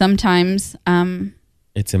 And sometimes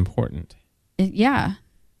it's important. Yeah.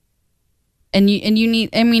 And you need,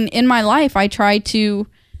 I mean, in my life I try to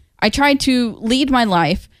lead my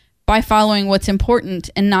life by following what's important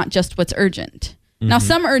and not just what's urgent. Mm-hmm. Now,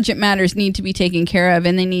 some urgent matters need to be taken care of,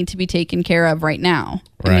 and they need to be taken care of right now.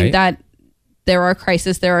 Right. I mean, that there are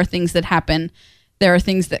crises, there are things that happen, there are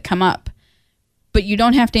things that come up. But you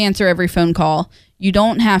don't have to answer every phone call. You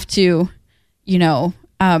don't have to,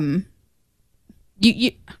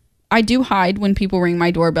 I do hide when people ring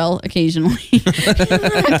my doorbell occasionally.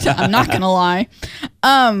 I'm not going to lie.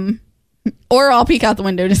 Or I'll peek out the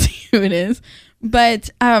window to see who it is. But,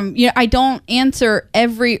 I don't answer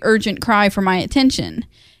every urgent cry for my attention,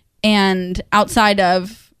 and outside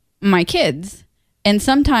of my kids. And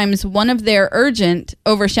sometimes one of their urgent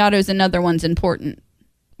overshadows another one's important.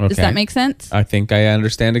 Okay. Does that make sense? I think I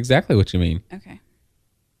understand exactly what you mean. Okay.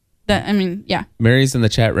 Yeah. Mary's in the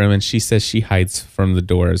chat room, and she says she hides from the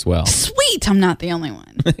door as well. Sweet. I'm not the only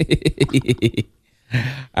one.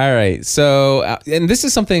 All right. So, and this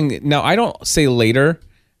is something, now I don't say later,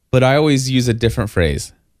 but I always use a different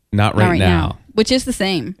phrase. Not right now. Which is the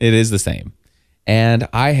same. It is the same. And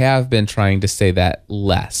I have been trying to say that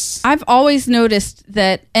less. I've always noticed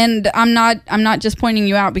that, and I'm not just pointing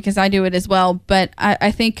you out because I do it as well, but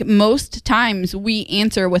I think most times we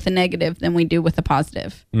answer with a negative than we do with a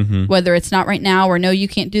positive. Mm-hmm. Whether it's not right now or no, you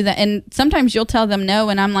can't do that. And sometimes you'll tell them no,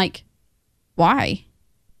 and I'm like, why?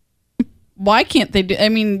 Why can't they do? I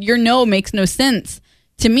mean, your no makes no sense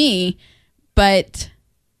to me, but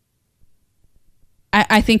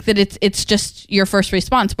I think that it's just your first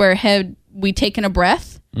response. Where had we taken a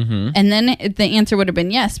breath, mm-hmm. and then the answer would have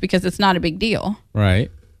been yes, because it's not a big deal. Right.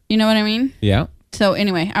 You know what I mean? Yeah. So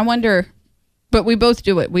anyway, I wonder, but we both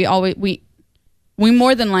do it. We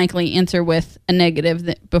more than likely answer with a negative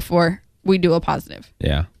before we do a positive.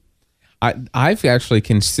 Yeah. I've actually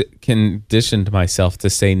conditioned myself to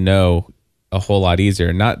say no a whole lot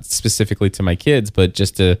easier, not specifically to my kids, but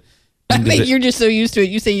just to. I think you're just so used to it.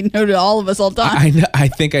 You say no to all of us all the time. I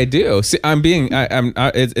think I do. See,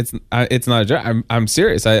 it's not a joke. I'm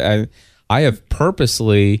serious. I have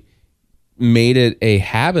purposely made it a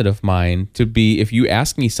habit of mine to be, if you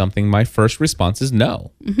ask me something, my first response is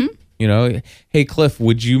no. Mm-hmm. Hey Cliff,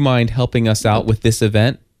 would you mind helping us out with this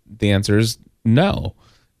event? The answer is no.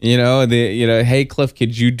 Hey Cliff,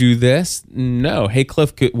 could you do this? No. Hey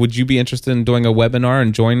Cliff, would you be interested in doing a webinar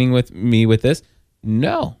and joining with me with this?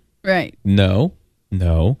 No. Right. No.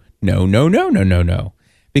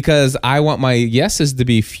 Because I want my yeses to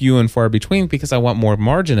be few and far between, because I want more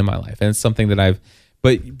margin in my life. And it's something that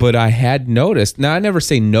but I had noticed. Now, I never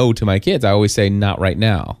say no to my kids. I always say not right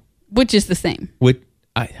now. Which is the same.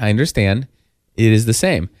 I understand. It is the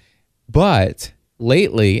same. But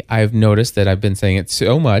lately, I've noticed that I've been saying it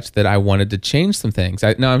so much that I wanted to change some things.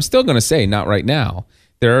 Now, I'm still going to say not right now.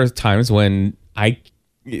 There are times when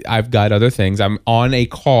I've got other things. I'm on a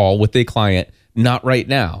call with a client, not right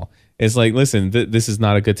now. It's like, listen, this is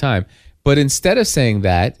not a good time. But instead of saying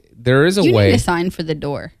that, there is a way. You need a sign for the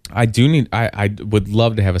door. I do need, I would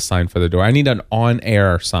love to have a sign for the door. I need an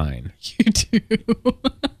on-air sign. You do.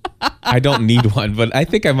 I don't need one, but I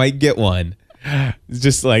think I might get one. It's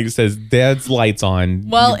just like it says, Dad's lights on.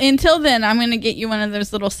 Well, until then, I'm going to get you one of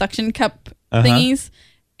those little suction cup thingies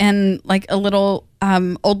and like a little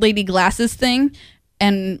old lady glasses thing.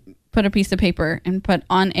 And put a piece of paper and put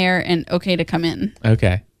on air and okay to come in.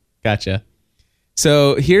 Okay. Gotcha.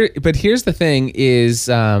 So here's the thing is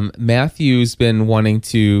Matthew's been wanting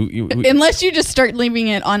to... Unless you just start leaving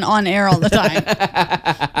it on air all the time.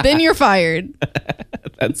 Then you're fired.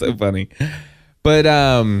 That's so funny. But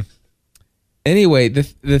anyway,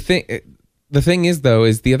 the thing is though,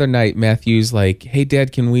 is the other night Matthew's like, hey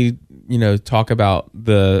Dad, can we, talk about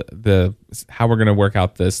the how we're going to work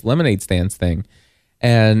out this lemonade stands thing?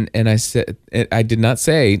 And I said, I did not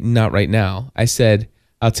say not right now. I said,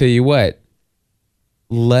 I'll tell you what,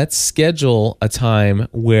 let's schedule a time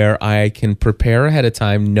where I can prepare ahead of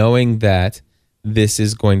time, knowing that this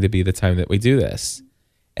is going to be the time that we do this.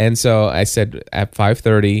 And so I said at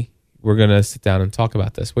 5:30, we're going to sit down and talk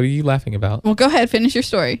about this. What are you laughing about? Well, go ahead, finish your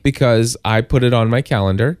story. Because I put it on my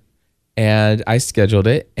calendar and I scheduled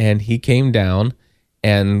it, and he came down.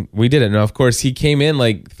 And we did it. Now, of course, he came in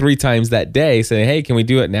like 3 times that day saying, hey, can we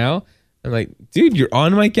do it now? I'm like, dude, you're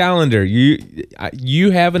on my calendar.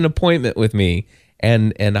 You have an appointment with me,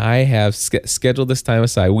 and I have scheduled this time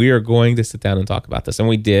aside. We are going to sit down and talk about this, and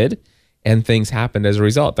we did, and things happened as a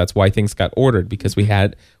result. That's why things got ordered, because we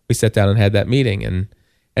sat down and had that meeting,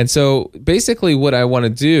 and so basically what I want to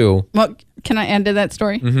do. Well, can I add to that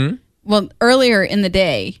story? Mm-hmm. Well, earlier in the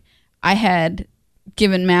day, I had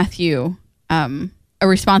given Matthew a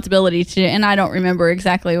responsibility to, and I don't remember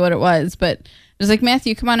exactly what it was, but it was like,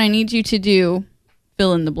 Matthew, come on, I need you to do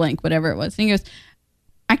fill in the blank, whatever it was. And he goes,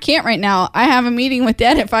 I can't right now. I have a meeting with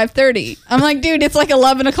Dad at 5:30. I'm like, dude, it's like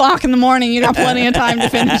 11 o'clock in the morning. You got plenty of time to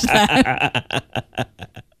finish that.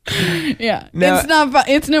 Yeah. Now,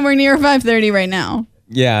 it's nowhere near 5:30 right now.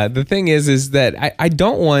 Yeah. The thing is that I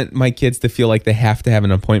don't want my kids to feel like they have to have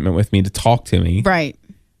an appointment with me to talk to me. Right.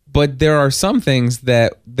 But there are some things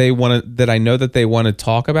that I know that they want to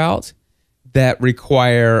talk about that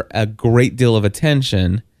require a great deal of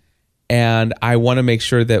attention. And I want to make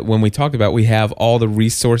sure that when we talk about, we have all the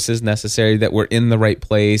resources necessary, that we're in the right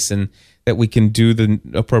place, and that we can do the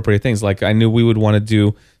appropriate things. Like, I knew we would want to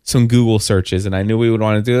do some Google searches, and I knew we would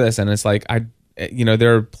want to do this. And it's like,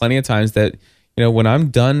 there are plenty of times that, when I'm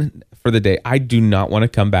done for the day, I do not want to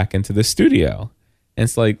come back into the studio. And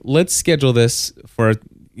it's like, let's schedule this for,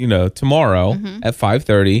 tomorrow at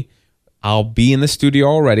 5:30. I'll be in the studio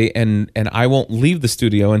already, and I won't leave the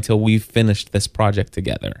studio until we've finished this project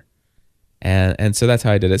together. And so that's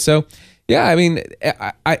how I did it. So, yeah, I mean,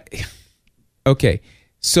 okay.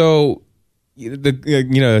 So,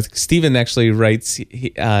 Stephen actually writes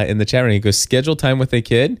in the chat room, he goes, schedule time with a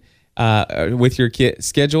kid, with your kid,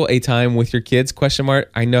 schedule a time with your kids, ?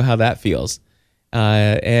 I know how that feels.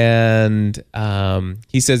 And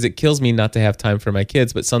he says, it kills me not to have time for my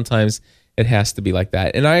kids, but sometimes it has to be like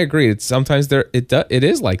that. And I agree. Sometimes it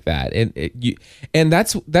is like that. And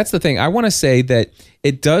that's the thing. I want to say that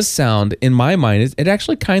it does sound, in my mind, it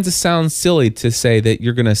actually kind of sounds silly to say that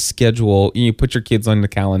you're going to schedule, you put your kids on the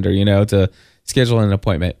calendar, to schedule an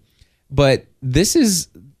appointment. But this is,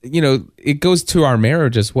 it goes to our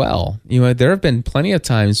marriage as well. There have been plenty of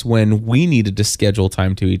times when we needed to schedule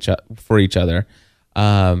time for each other.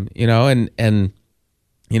 I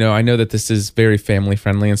know that this is very family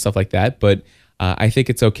friendly and stuff like that, but I think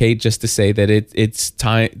it's okay just to say that it's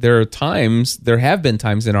time. There have been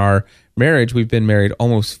times in our marriage. We've been married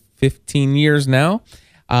almost 15 years now.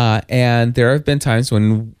 And there have been times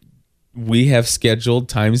when we have scheduled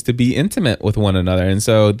times to be intimate with one another. And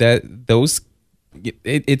so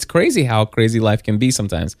it's crazy how crazy life can be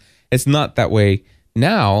sometimes. It's not that way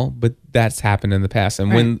now, but that's happened in the past.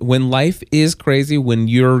 And right. when life is crazy, when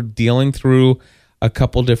you're dealing through a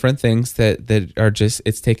couple different things that are just,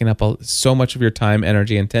 it's taken up so much of your time,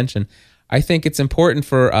 energy, and attention, I think it's important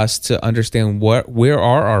for us to understand where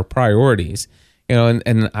are our priorities.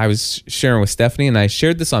 And I was sharing with Stephanie, and I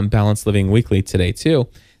shared this on Balanced Living Weekly today too,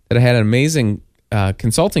 that I had an amazing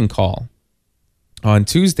consulting call on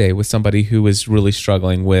Tuesday with somebody who was really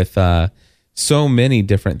struggling with so many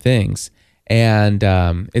different things. And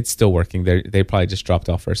it's still working. They probably just dropped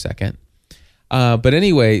off for a second. But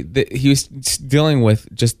anyway, he was dealing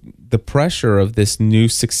with just the pressure of this new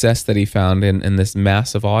success that he found in this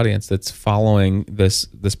massive audience that's following this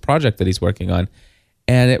project that he's working on.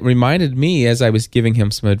 And it reminded me, as I was giving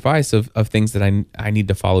him some advice, of things that I need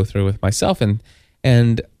to follow through with myself. And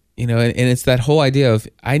it's that whole idea of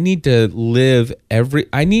I need to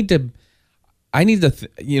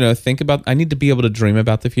think about, I need to be able to dream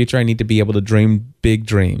about the future. I need to be able to dream big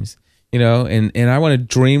dreams, and I want to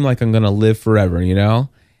dream like I'm going to live forever,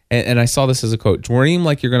 and I saw this as a quote: dream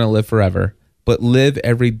like you're going to live forever, but live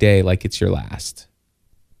every day like it's your last,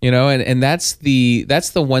 and that's the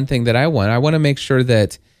one thing that I want. I want to make sure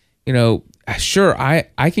that, sure,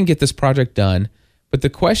 I can get this project done, but the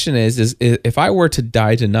question is if I were to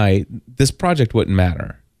die tonight, this project wouldn't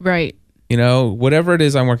matter. Right. Whatever it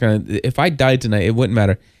is I'm working on, if I died tonight, it wouldn't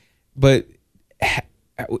matter. But,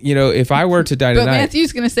 if I were to die tonight. But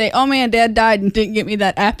Matthew's going to say, oh man, Dad died and didn't get me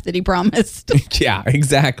that app that he promised. Yeah,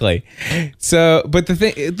 exactly. So, but the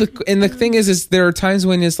thing is there are times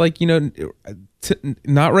when it's like,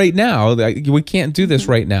 not right now. We can't do this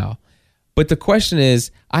right now. But the question is,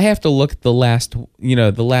 I have to look at the last How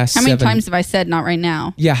many times have I said not right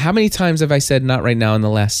now? Yeah, how many times have I said not right now in the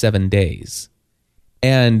last 7 days?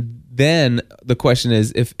 And then the question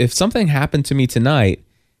is, if something happened to me tonight,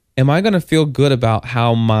 am I going to feel good about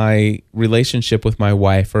how my relationship with my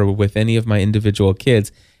wife or with any of my individual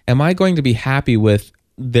kids, am I going to be happy with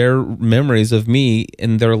their memories of me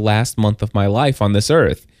in their last month of my life on this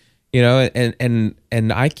earth? And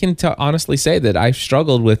I can honestly say that I've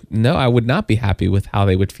struggled with, no, I would not be happy with how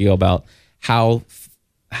they would feel about how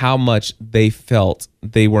how much they felt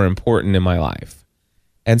they were important in my life.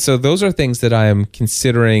 And so those are things that I am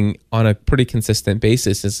considering on a pretty consistent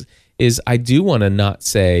basis is I do want to not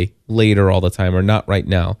say later all the time or not right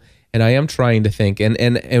now. And I am trying to think. And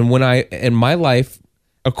when in my life,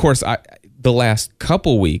 of course, the last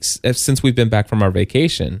couple weeks, since we've been back from our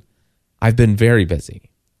vacation, I've been very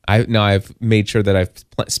busy. I've made sure that I've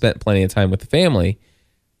spent plenty of time with the family,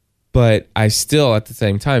 but I still at the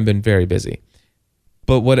same time been very busy.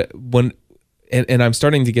 But and I'm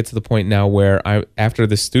starting to get to the point now where after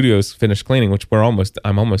the studio's finished cleaning, which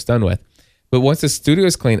I'm almost done with, but once the studio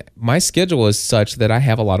is clean, my schedule is such that I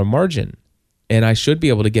have a lot of margin, and I should be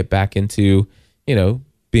able to get back into,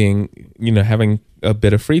 being, having a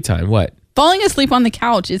bit of free time. What? Falling asleep on the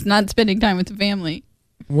couch is not spending time with the family.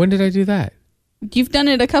 When did I do that? You've done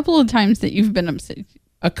it a couple of times that you've been upset.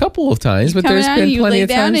 A couple of times, but there's been plenty of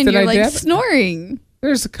times that I did. Snoring.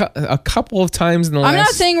 There's a couple of times in the last. I'm not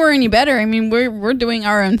saying we're any better. I mean, we're doing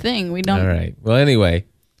our own thing. We don't. All right. Well, anyway.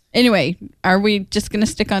 Anyway, are we just gonna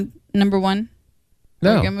stick on number one?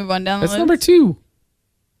 No. We're gonna move on down the list. That's number 2.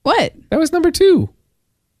 What? That was number 2.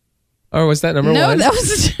 Or was that number 1? No, that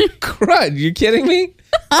was. Crud! You kidding me?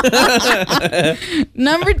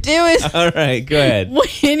 Number 2 is. All right. Go ahead.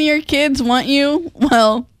 When your kids want you,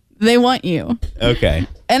 well, they want you. Okay.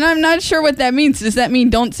 And I'm not sure what that means. Does that mean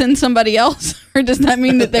don't send somebody else? Or does that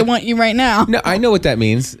mean that they want you right now? No, I know what that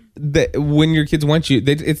means. That when your kids want you,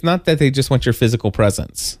 it's not that they just want your physical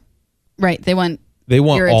presence. Right. They want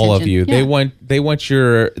all attention. of you. Yeah. They want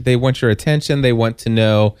your attention. They want to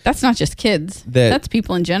know. That's not just kids. That's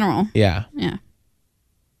people in general. Yeah. Yeah.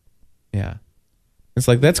 Yeah. It's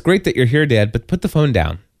like, that's great that you're here, Dad, but put the phone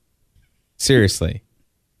down. Seriously.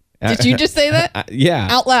 Did you just say that? Yeah.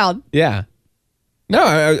 Out loud. Yeah. No,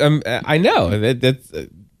 I know.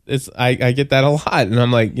 I get that a lot, and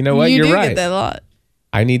I'm like, you know what? You're right. You do get that a lot.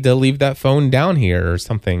 I need to leave that phone down here or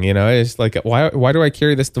something. It's like, why do I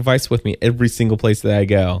carry this device with me every single place that I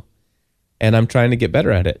go? And I'm trying to get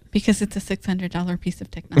better at it. Because it's a $600 piece of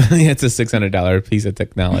technology. It's a $600 piece of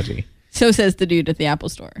technology. So says the dude at the Apple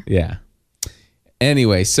Store. Yeah.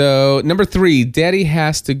 Anyway, so number 3, Daddy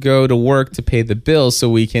has to go to work to pay the bills so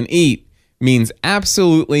we can eat. Means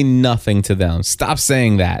absolutely nothing to them. Stop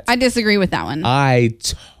saying that. I disagree with that one. I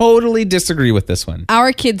totally disagree with this one.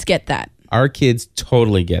 Our kids get that. Our kids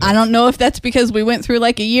totally get it. I don't know if that's because we went through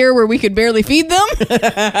like a year where we could barely feed them.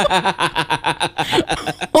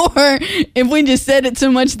 Or if we just said it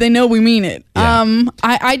so much they know we mean it. Yeah.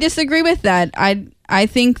 I disagree with that. I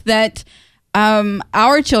think that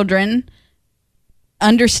our children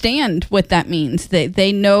understand what that means.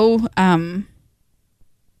 They know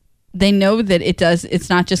that it's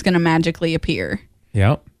not just going to magically appear.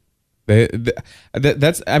 Yep.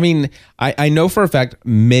 That's. I mean, I know for a fact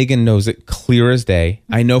Megan knows it clear as day.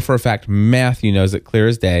 I know for a fact Matthew knows it clear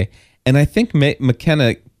as day, and I think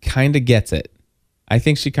McKenna kind of gets it. I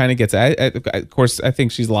think she kind of gets it. Of course, I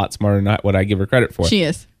think she's a lot smarter than what I give her credit for. She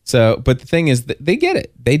is. So, but the thing is, that they get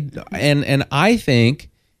it. And I think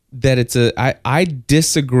that I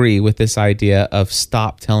disagree with this idea of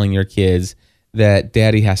stop telling your kids that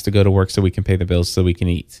Daddy has to go to work so we can pay the bills so we can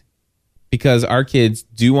eat. Because our kids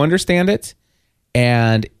do understand it,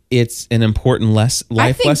 and it's an important life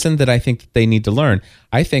lesson that I think that they need to learn.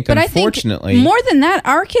 I think, unfortunately... more than that,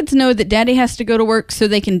 our kids know that Daddy has to go to work so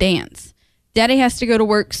they can dance. Daddy has to go to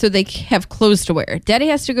work so they have clothes to wear. Daddy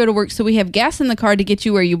has to go to work so we have gas in the car to get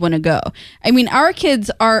you where you want to go. I mean, our kids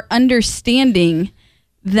are understanding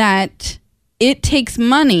that it takes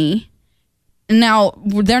money. Now,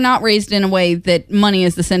 they're not raised in a way that money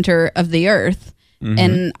is the center of the earth. Mm-hmm.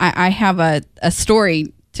 And I have a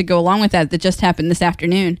story to go along with that just happened this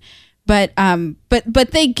afternoon. But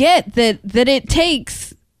they get that it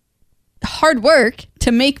takes hard work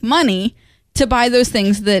to make money to buy those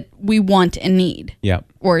things that we want and need. Yeah.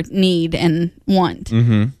 Or need and want.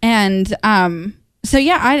 Mm-hmm. And so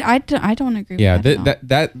yeah, I don't agree with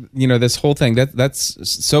that. Yeah, this whole thing that's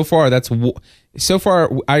so far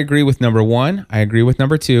I agree with number 1. I agree with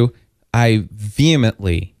number 2. I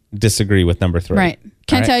vehemently disagree with number 3. Right.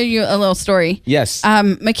 Can I tell you a little story? Yes.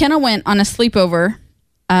 McKenna went on a sleepover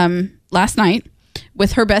last night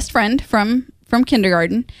with her best friend from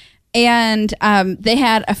kindergarten, and they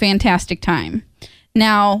had a fantastic time.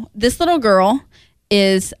 Now, this little girl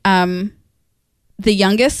is the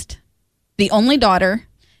youngest, the only daughter,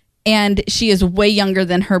 and she is way younger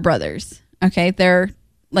than her brothers. Okay, they're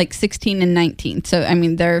like 16 and 19. So I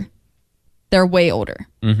mean, they're way older.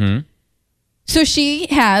 Mm-hmm. So she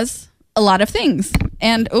has a lot of things.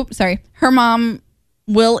 And, her mom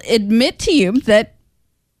will admit to you that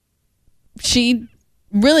she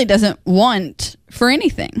really doesn't want for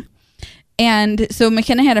anything. And so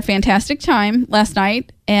McKenna had a fantastic time last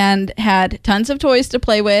night and had tons of toys to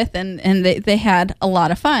play with, and they had a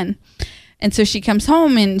lot of fun. And so she comes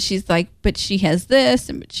home and she's like, but she has this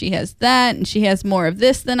and but she has that and she has more of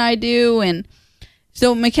this than I do. And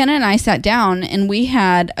so McKenna and I sat down and we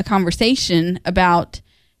had a conversation about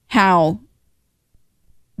how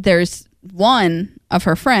there's one of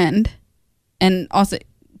her friend, and also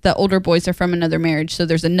the older boys are from another marriage, so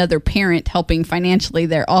there's another parent helping financially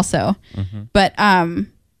there also. Mm-hmm. But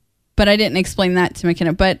I didn't explain that to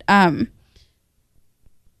McKenna. But I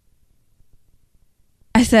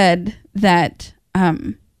said that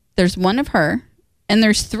there's one of her and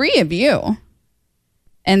there's three of you.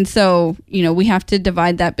 And so, we have to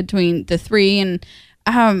divide that between the three. And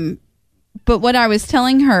but what I was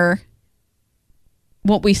telling her,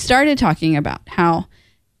 what we started talking about, how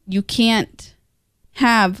you can't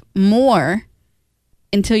have more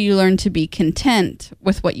until you learn to be content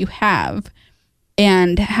with what you have,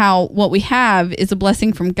 and how what we have is a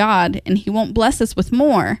blessing from God, and he won't bless us with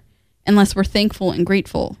more unless we're thankful and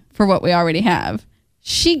grateful for what we already have.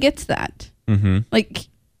 She gets that. Mm-hmm. Like,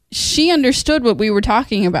 she understood what we were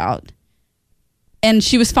talking about, and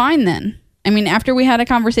she was fine then. I mean, after we had a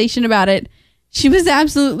conversation about it, she was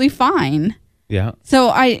absolutely fine. Yeah. So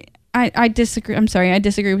I disagree. I'm sorry. I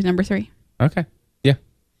disagree with number 3. Okay. Yeah.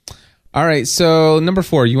 All right. So number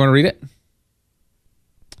 4, you want to read it?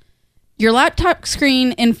 Your laptop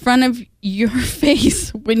screen in front of your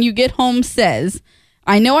face when you get home says,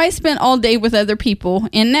 I know I spent all day with other people,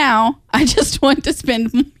 and now I just want to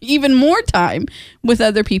spend even more time with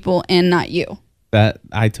other people and not you. That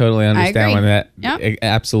I totally understand when that. Yep.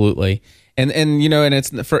 Absolutely. And and it's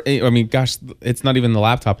for, I mean, gosh, it's not even the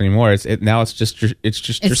laptop anymore. Now it's just your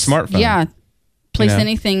smartphone. Yeah. Place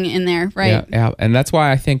anything in there. Right. Yeah. And that's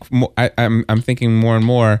why I think I'm thinking more and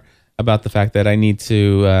more about the fact that I need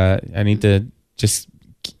to just,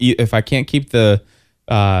 if I can't keep the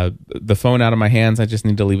phone out of my hands, I just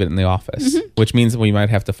need to leave it in the office, which means we might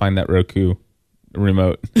have to find that Roku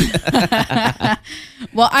remote.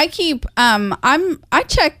 Well, I keep, I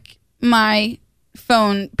check my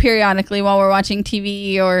phone periodically while we're watching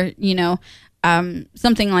TV or,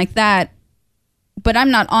 something like that, but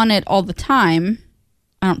I'm not on it all the time.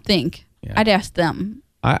 I don't think. Yeah. I'd ask them.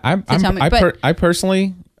 I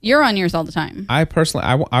personally, you're on yours all the time. I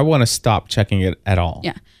want to stop checking it at all.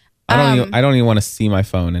 Yeah. I don't even want to see my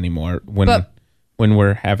phone anymore when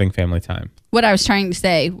we're having family time. What I was trying to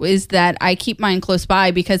say is that I keep mine close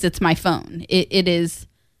by because it's my phone. It is,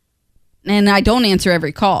 and I don't answer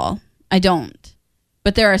every call. I don't.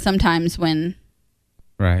 But there are some times when,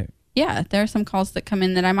 right? Yeah, there are some calls that come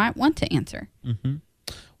in that I might want to answer. Mm-hmm.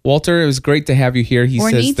 Walter, it was great to have you here. He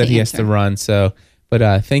says that he has to run, so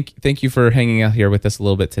but thank you for hanging out here with us a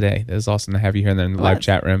little bit today. It was awesome to have you here in the live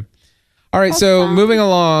chat room. All right, so moving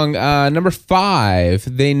along, number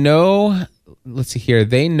 5. They know. Let's see here.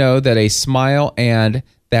 They know that a smile and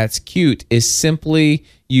that's cute is simply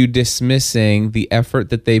you dismissing the effort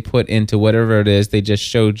that they put into whatever it is they just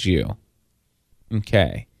showed you.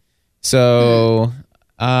 Okay. So,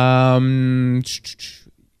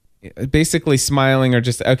 basically smiling or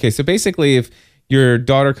just, okay. So basically if your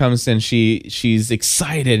daughter comes and she's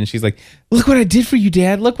excited and she's like, look what I did for you,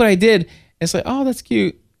 Dad. Look what I did. And it's like, oh, that's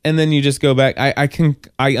cute. And then you just go back.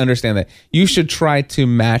 I understand that. You should try to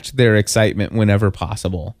match their excitement whenever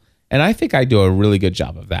possible. And I think I do a really good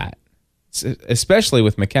job of that, especially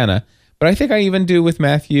with McKenna. But I think I even do with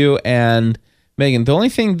Matthew and Megan. The only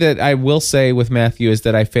thing that I will say with Matthew is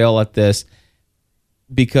that I fail at this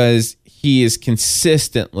because he is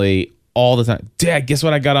consistently all the time, Dad, guess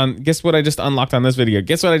what I got on? Guess what I just unlocked on this video?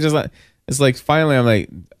 Guess what I just... It's like, finally, I'm like,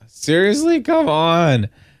 seriously? Come on.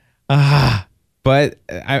 But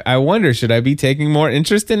I wonder, should I be taking more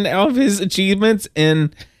interest in all of his achievements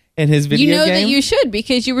in his video game? That you should,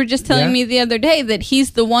 because you were just telling me the other day that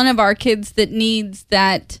he's the one of our kids that needs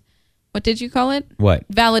that, what did you call it? What?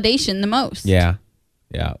 Validation the most. Yeah.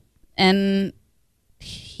 Yeah. And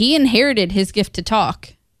he inherited his gift to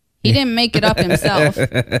talk. He didn't make it up himself.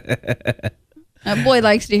 That boy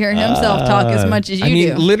likes to hear himself talk as much as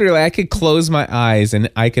you do. Literally, I could close my eyes and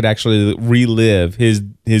I could actually relive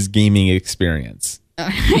his gaming experience.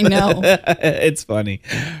 I know. It's funny.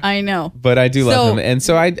 I know. But I do love him. And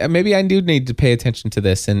so I do need to pay attention to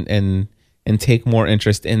this and take more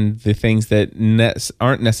interest in the things that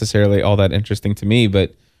aren't necessarily all that interesting to me,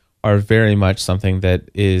 but are very much something that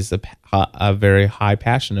is a very high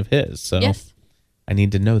passion of his. So yes. I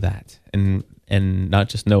need to know that and not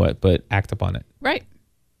just know it, but act upon it. Right.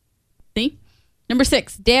 See? Number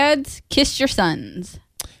 6, dads, kiss your sons.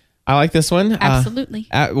 I like this one. Absolutely.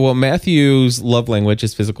 Well, Matthew's love language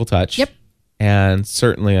is physical touch. Yep. And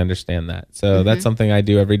certainly understand that. So that's something I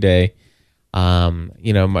do every day.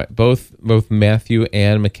 Both Matthew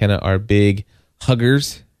and McKenna are big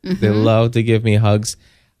huggers. They love to give me hugs.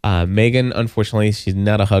 Megan, unfortunately, she's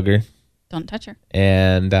not a hugger. Don't touch her.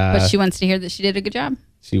 And but she wants to hear that she did a good job.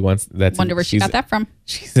 She wants that. Wonder where she got that from.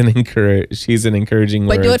 She's an encouraging.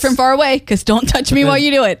 But words. do it from far away, because don't touch me while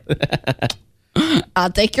you do it.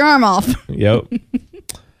 I'll take your arm off. Yep.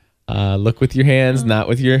 Look with your hands, not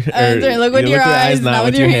with your. Look with your eyes, not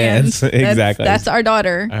with your hands. Exactly. That's our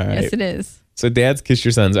daughter. Right. Yes, it is. So dads, kiss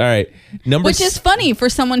your sons. All right. Which is funny for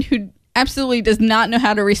someone who absolutely does not know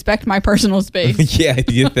how to respect my personal space. Yeah,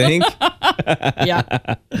 you think? Yeah.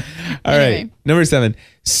 All right. Number 7.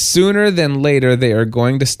 Sooner than later, they are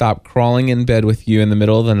going to stop crawling in bed with you in the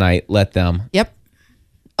middle of the night. Let them. Yep.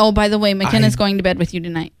 Oh, by the way, McKenna's going to bed with you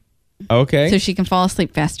tonight. Okay. So she can fall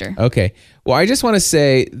asleep faster. Okay. Well, I just want to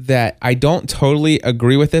say that I don't totally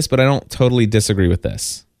agree with this, but I don't totally disagree with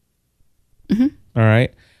this. All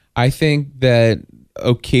right. I think that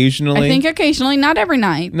occasionally, not every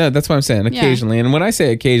night. No, that's what I'm saying. Occasionally. And when I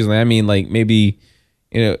say occasionally, I mean like maybe,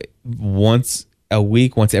 once a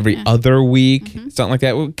week, once every other week, something like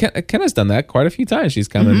that. Well, Kenna's done that quite a few times. She's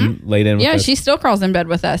come and laid in with us. She still crawls in bed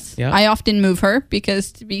with us. Yeah. I often move her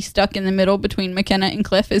because to be stuck in the middle between McKenna and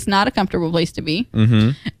Cliff is not a comfortable place to be.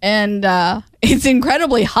 And it's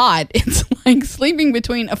incredibly hot. It's like sleeping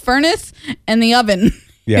between a furnace and the oven.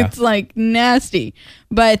 Yeah. It's like nasty.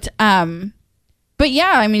 But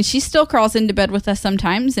yeah, I mean, she still crawls into bed with us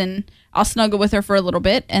sometimes, and I'll snuggle with her for a little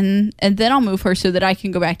bit, and then I'll move her so that I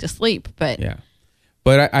can go back to sleep. But yeah.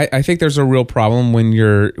 But I think there's a real problem when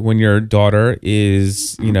your daughter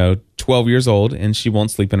is 12 years old and she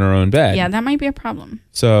won't sleep in her own bed. Yeah, that might be a problem.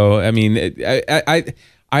 So I mean,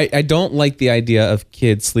 I don't like the idea of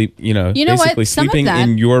kids basically sleeping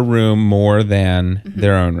in your room more than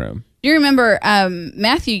their own room. Do you remember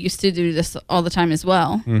Matthew used to do this all the time as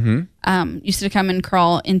well? Used to come and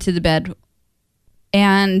crawl into the bed.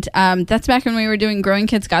 And that's back when we were doing Growing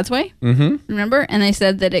Kids God's Way. Remember? And they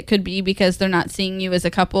said that it could be because they're not seeing you as a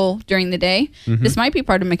couple during the day. This might be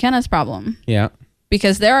part of McKenna's problem. Yeah.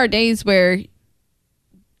 Because there are days where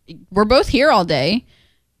we're both here all day,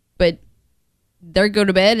 but they go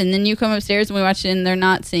to bed and then you come upstairs and we watch it and they're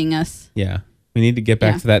not seeing us. Yeah. We need to get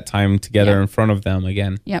back to that time together in front of them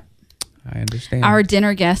again. Yep. I understand. Our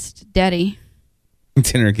dinner guest, Daddy.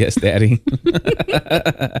 Dinner guest, Daddy.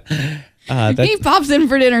 He pops in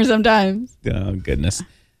for dinner sometimes. Oh, goodness.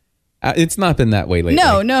 It's not been that way lately.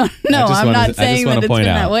 No. I'm not saying that it's been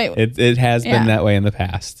that way. It has been that way in the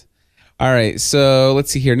past. All right, so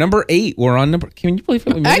let's see here. Number 8. We're on number. Can you believe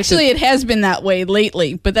it? Actually, it has been that way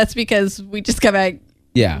lately, but that's because we just got back.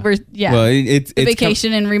 Yeah. Well, it's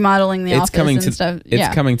vacation and remodeling the office and stuff.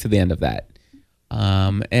 It's coming to the end of that.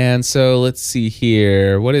 And so let's see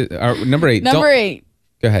here. What is number 8? Number 8.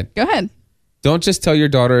 Go ahead. Don't just tell your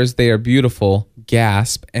daughters they are beautiful,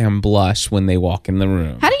 gasp, and blush when they walk in the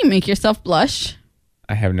room. How do you make yourself blush?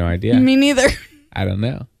 I have no idea. Me neither. I don't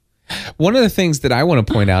know. One of the things that I want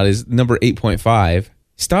to point out is number 8.5.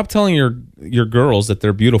 Stop telling your girls that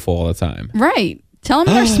they're beautiful all the time. Right. Tell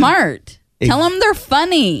them they're smart. Tell them they're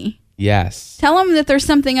funny. Yes. Tell them that there's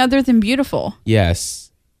something other than beautiful.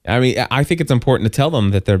 Yes. I mean, I think it's important to tell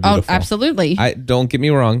them that they're beautiful. Oh, absolutely. Don't get me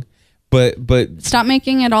wrong, but stop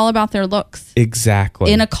making it all about their looks.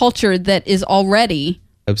 Exactly. In a culture that is already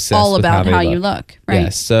obsessed all about with how you look. Right.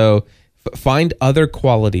 Yes. So find other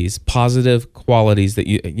qualities, positive qualities that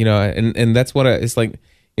and that's what it's like.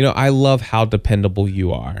 I love how dependable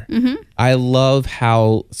you are. I love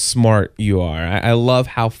how smart you are. I love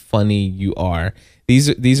how funny you are. These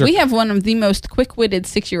are. We have one of the most quick-witted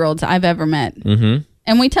 6-year-olds I've ever met.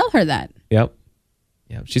 And we tell her that. Yep.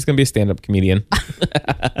 She's gonna be a stand-up comedian.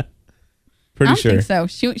 Pretty sure. I don't think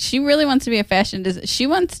so. She really wants to be a fashion designer. She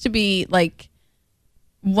wants to be like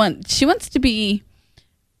she wants to be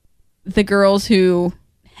the girls who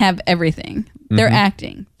have everything. They're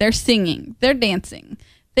acting, they're singing, they're dancing.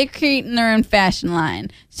 They're creating their own fashion line.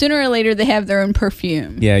 Sooner or later, they have their own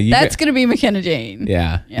perfume. Yeah, that's going to be McKenna Jane.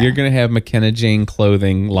 Yeah, you're going to have McKenna Jane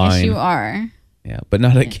clothing line. Yes, you are. Yeah, but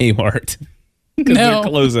not at Kmart. Because they're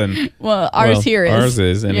closing. Well, ours here is. Ours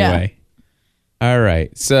is, anyway. Yeah. All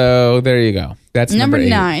right, so there you go. That's number 8.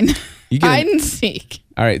 9. Hide and seek.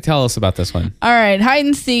 All right, tell us about this one. All right, hide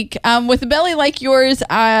and seek. With a belly like yours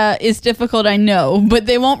is difficult, I know, but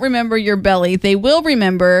they won't remember your belly. They will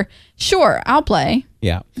remember, sure, I'll play.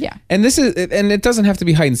 Yeah. Yeah. And it doesn't have to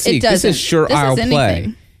be hide and seek. This is sure, I'll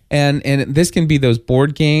play. And this can be those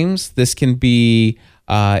board games. This can be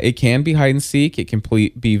It can be hide and seek. It can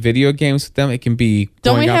be video games with them. It can be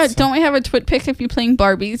Don't we have a twit pick if you're playing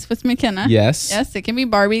Barbies with McKenna? Yes. Yes, it can be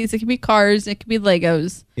Barbies. It can be cars. It can be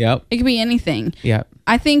Legos. Yep. It can be anything. Yep.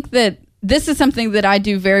 I think that this is something that I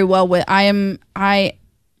do very well with.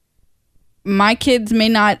 My kids may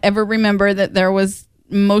not ever remember that there was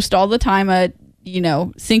most all the time a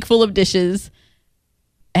sink full of dishes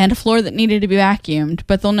and a floor that needed to be vacuumed,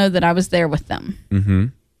 but they'll know that I was there with them. Mm-hmm.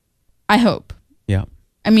 I hope. Yeah.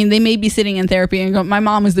 I mean, they may be sitting in therapy and go, my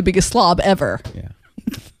mom was the biggest slob ever. Yeah.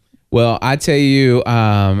 Well, I tell you,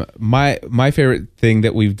 my favorite thing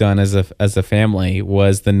that we've done as a family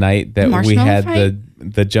was the night that we had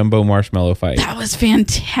the jumbo marshmallow fight. That was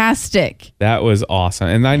fantastic. That was awesome,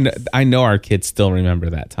 and I know our kids still remember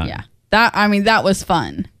that time. Yeah. That was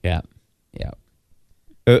fun. Yeah. Yeah.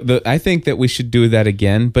 I think that we should do that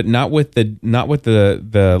again, but not with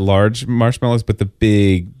the large marshmallows, but the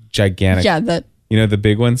big, gigantic. Yeah. The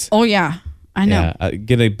big ones. Oh yeah, I know. Yeah,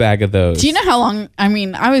 get a bag of those. Do you know how long? I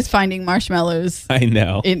mean, I was finding marshmallows. I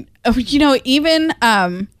know. Even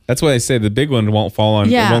that's why I say the big one won't fall on.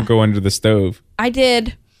 Yeah. It won't go under the stove. I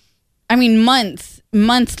did. I mean,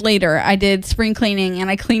 months later, I did spring cleaning and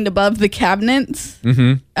I cleaned above the cabinets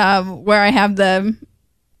where I have the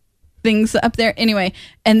things up there. Anyway,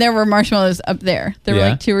 and there were marshmallows up there. There were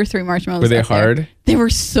like 2 or 3 marshmallows. Were they up hard? There. They were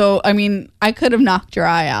so. I mean, I could have knocked your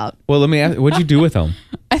eye out. Well, let me ask. What'd you do with them?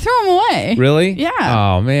 I threw them away. Really? Yeah.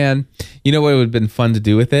 Oh man. You know what would have been fun to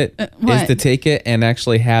do with it is to take it and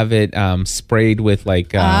actually have it sprayed with like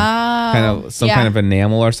kind of some kind of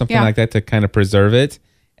enamel or something like that to kind of preserve it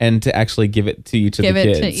and to actually give it to each of the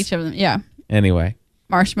kids. Give it to each of them. Yeah. Anyway.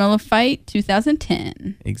 Marshmallow Fight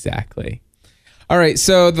 2010. Exactly. All right,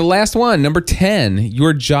 so the last one, number 10.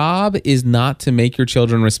 Your job is not to make your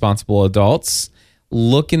children responsible adults.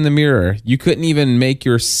 Look in the mirror. You couldn't even make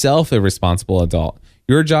yourself a responsible adult.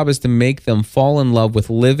 Your job is to make them fall in love with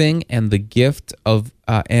living and the gift of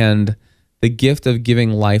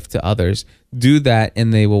giving life to others. Do that,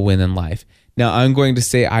 and they will win in life. Now, I'm going to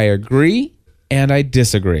say I agree and I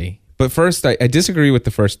disagree. But first, I disagree with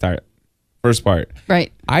the first part.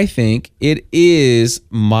 Right. I think it is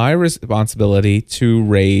my responsibility to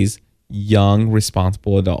raise young,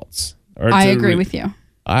 responsible adults. I agree with you.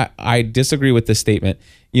 I disagree with this statement.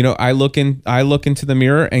 I look into the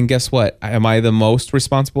mirror and guess what? Am I the most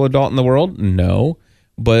responsible adult in the world? No,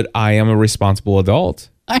 but I am a responsible adult.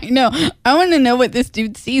 I know. I want to know what this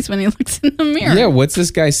dude sees when he looks in the mirror. Yeah, what's this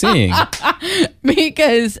guy seeing?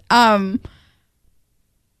 Because I'm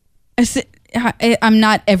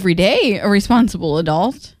not every day a responsible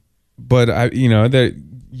adult. But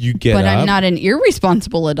you get But up, I'm not an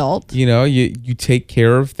irresponsible adult. You take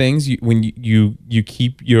care of things. When you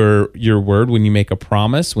keep your word, when you make a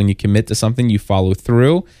promise, when you commit to something, you follow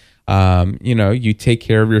through. You take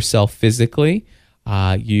care of yourself physically.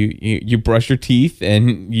 You brush your teeth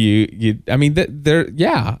and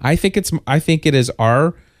I think it is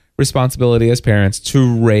our responsibility as parents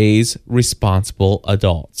to raise responsible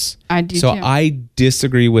adults. I do so too. I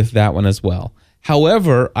disagree with that one as well.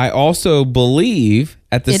 However, I also believe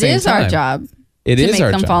at the same time it is our job. It is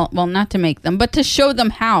our job. Not to make them, but to show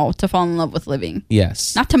them how to fall in love with living.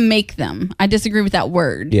 Yes. Not to make them. I disagree with that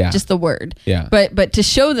word. Yeah. Just the word. Yeah. But to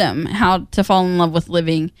show them how to fall in love with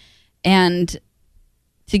living and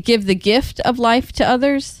to give the gift of life to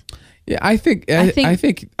others. Yeah, I think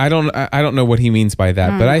I don't know what he means by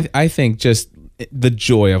that, but I think just the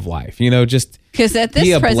joy of life, just because at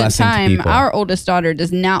this present time, people. Our oldest daughter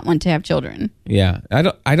does not want to have children. Yeah,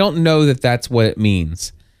 I don't know that that's what it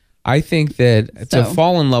means. I think that to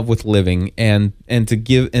fall in love with living and to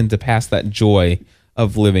give and to pass that joy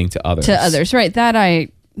of living to others. Right?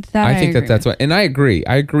 I think that's what, and I agree.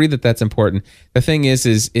 I agree that that's important. The thing is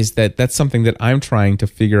that that's something that I'm trying to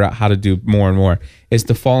figure out how to do more and more is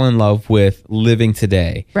to fall in love with living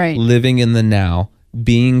today, right? Living in the now,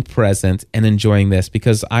 being present and enjoying this,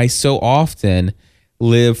 because I so often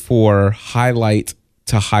live for highlight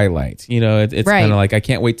to highlight. It's right. Kind of like I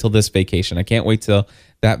can't wait till this vacation. I can't wait till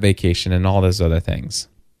that vacation and all those other things.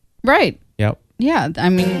 Right. Yep. Yeah. I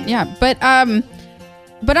mean, yeah, but I'm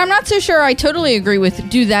not so sure I totally agree with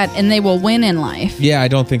do that and they will win in life. Yeah, I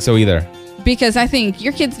don't think so either. Because I think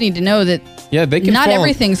your kids need to know that they can not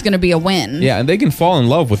everything's going to be a win. Yeah, and they can fall in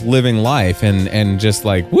love with living life and just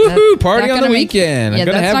like, woohoo, party on the weekend. I'm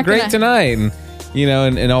going to have great tonight. And,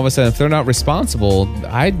 and all of a sudden, if they're not responsible,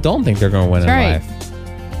 I don't think they're going to win in life.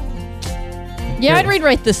 Yeah, I'd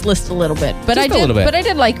rewrite this list a little bit, but I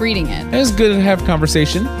did like reading it. It was good to have a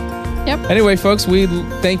conversation. Yep. Anyway, folks, we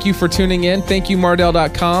thank you for tuning in. Thank you,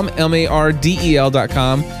 Mardel.com,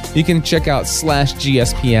 MARDEL.com. You can check out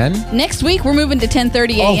 /GSPN. Next week, we're moving to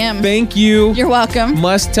 10:30 a.m. Oh, thank you. You're welcome.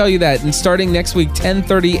 Must tell you that. And starting next week,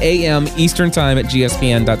 10:30 a.m. Eastern Time at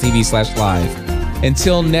gspn.tv/live.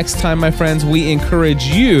 Until next time, my friends, we encourage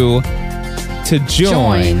you to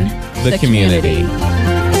join the community.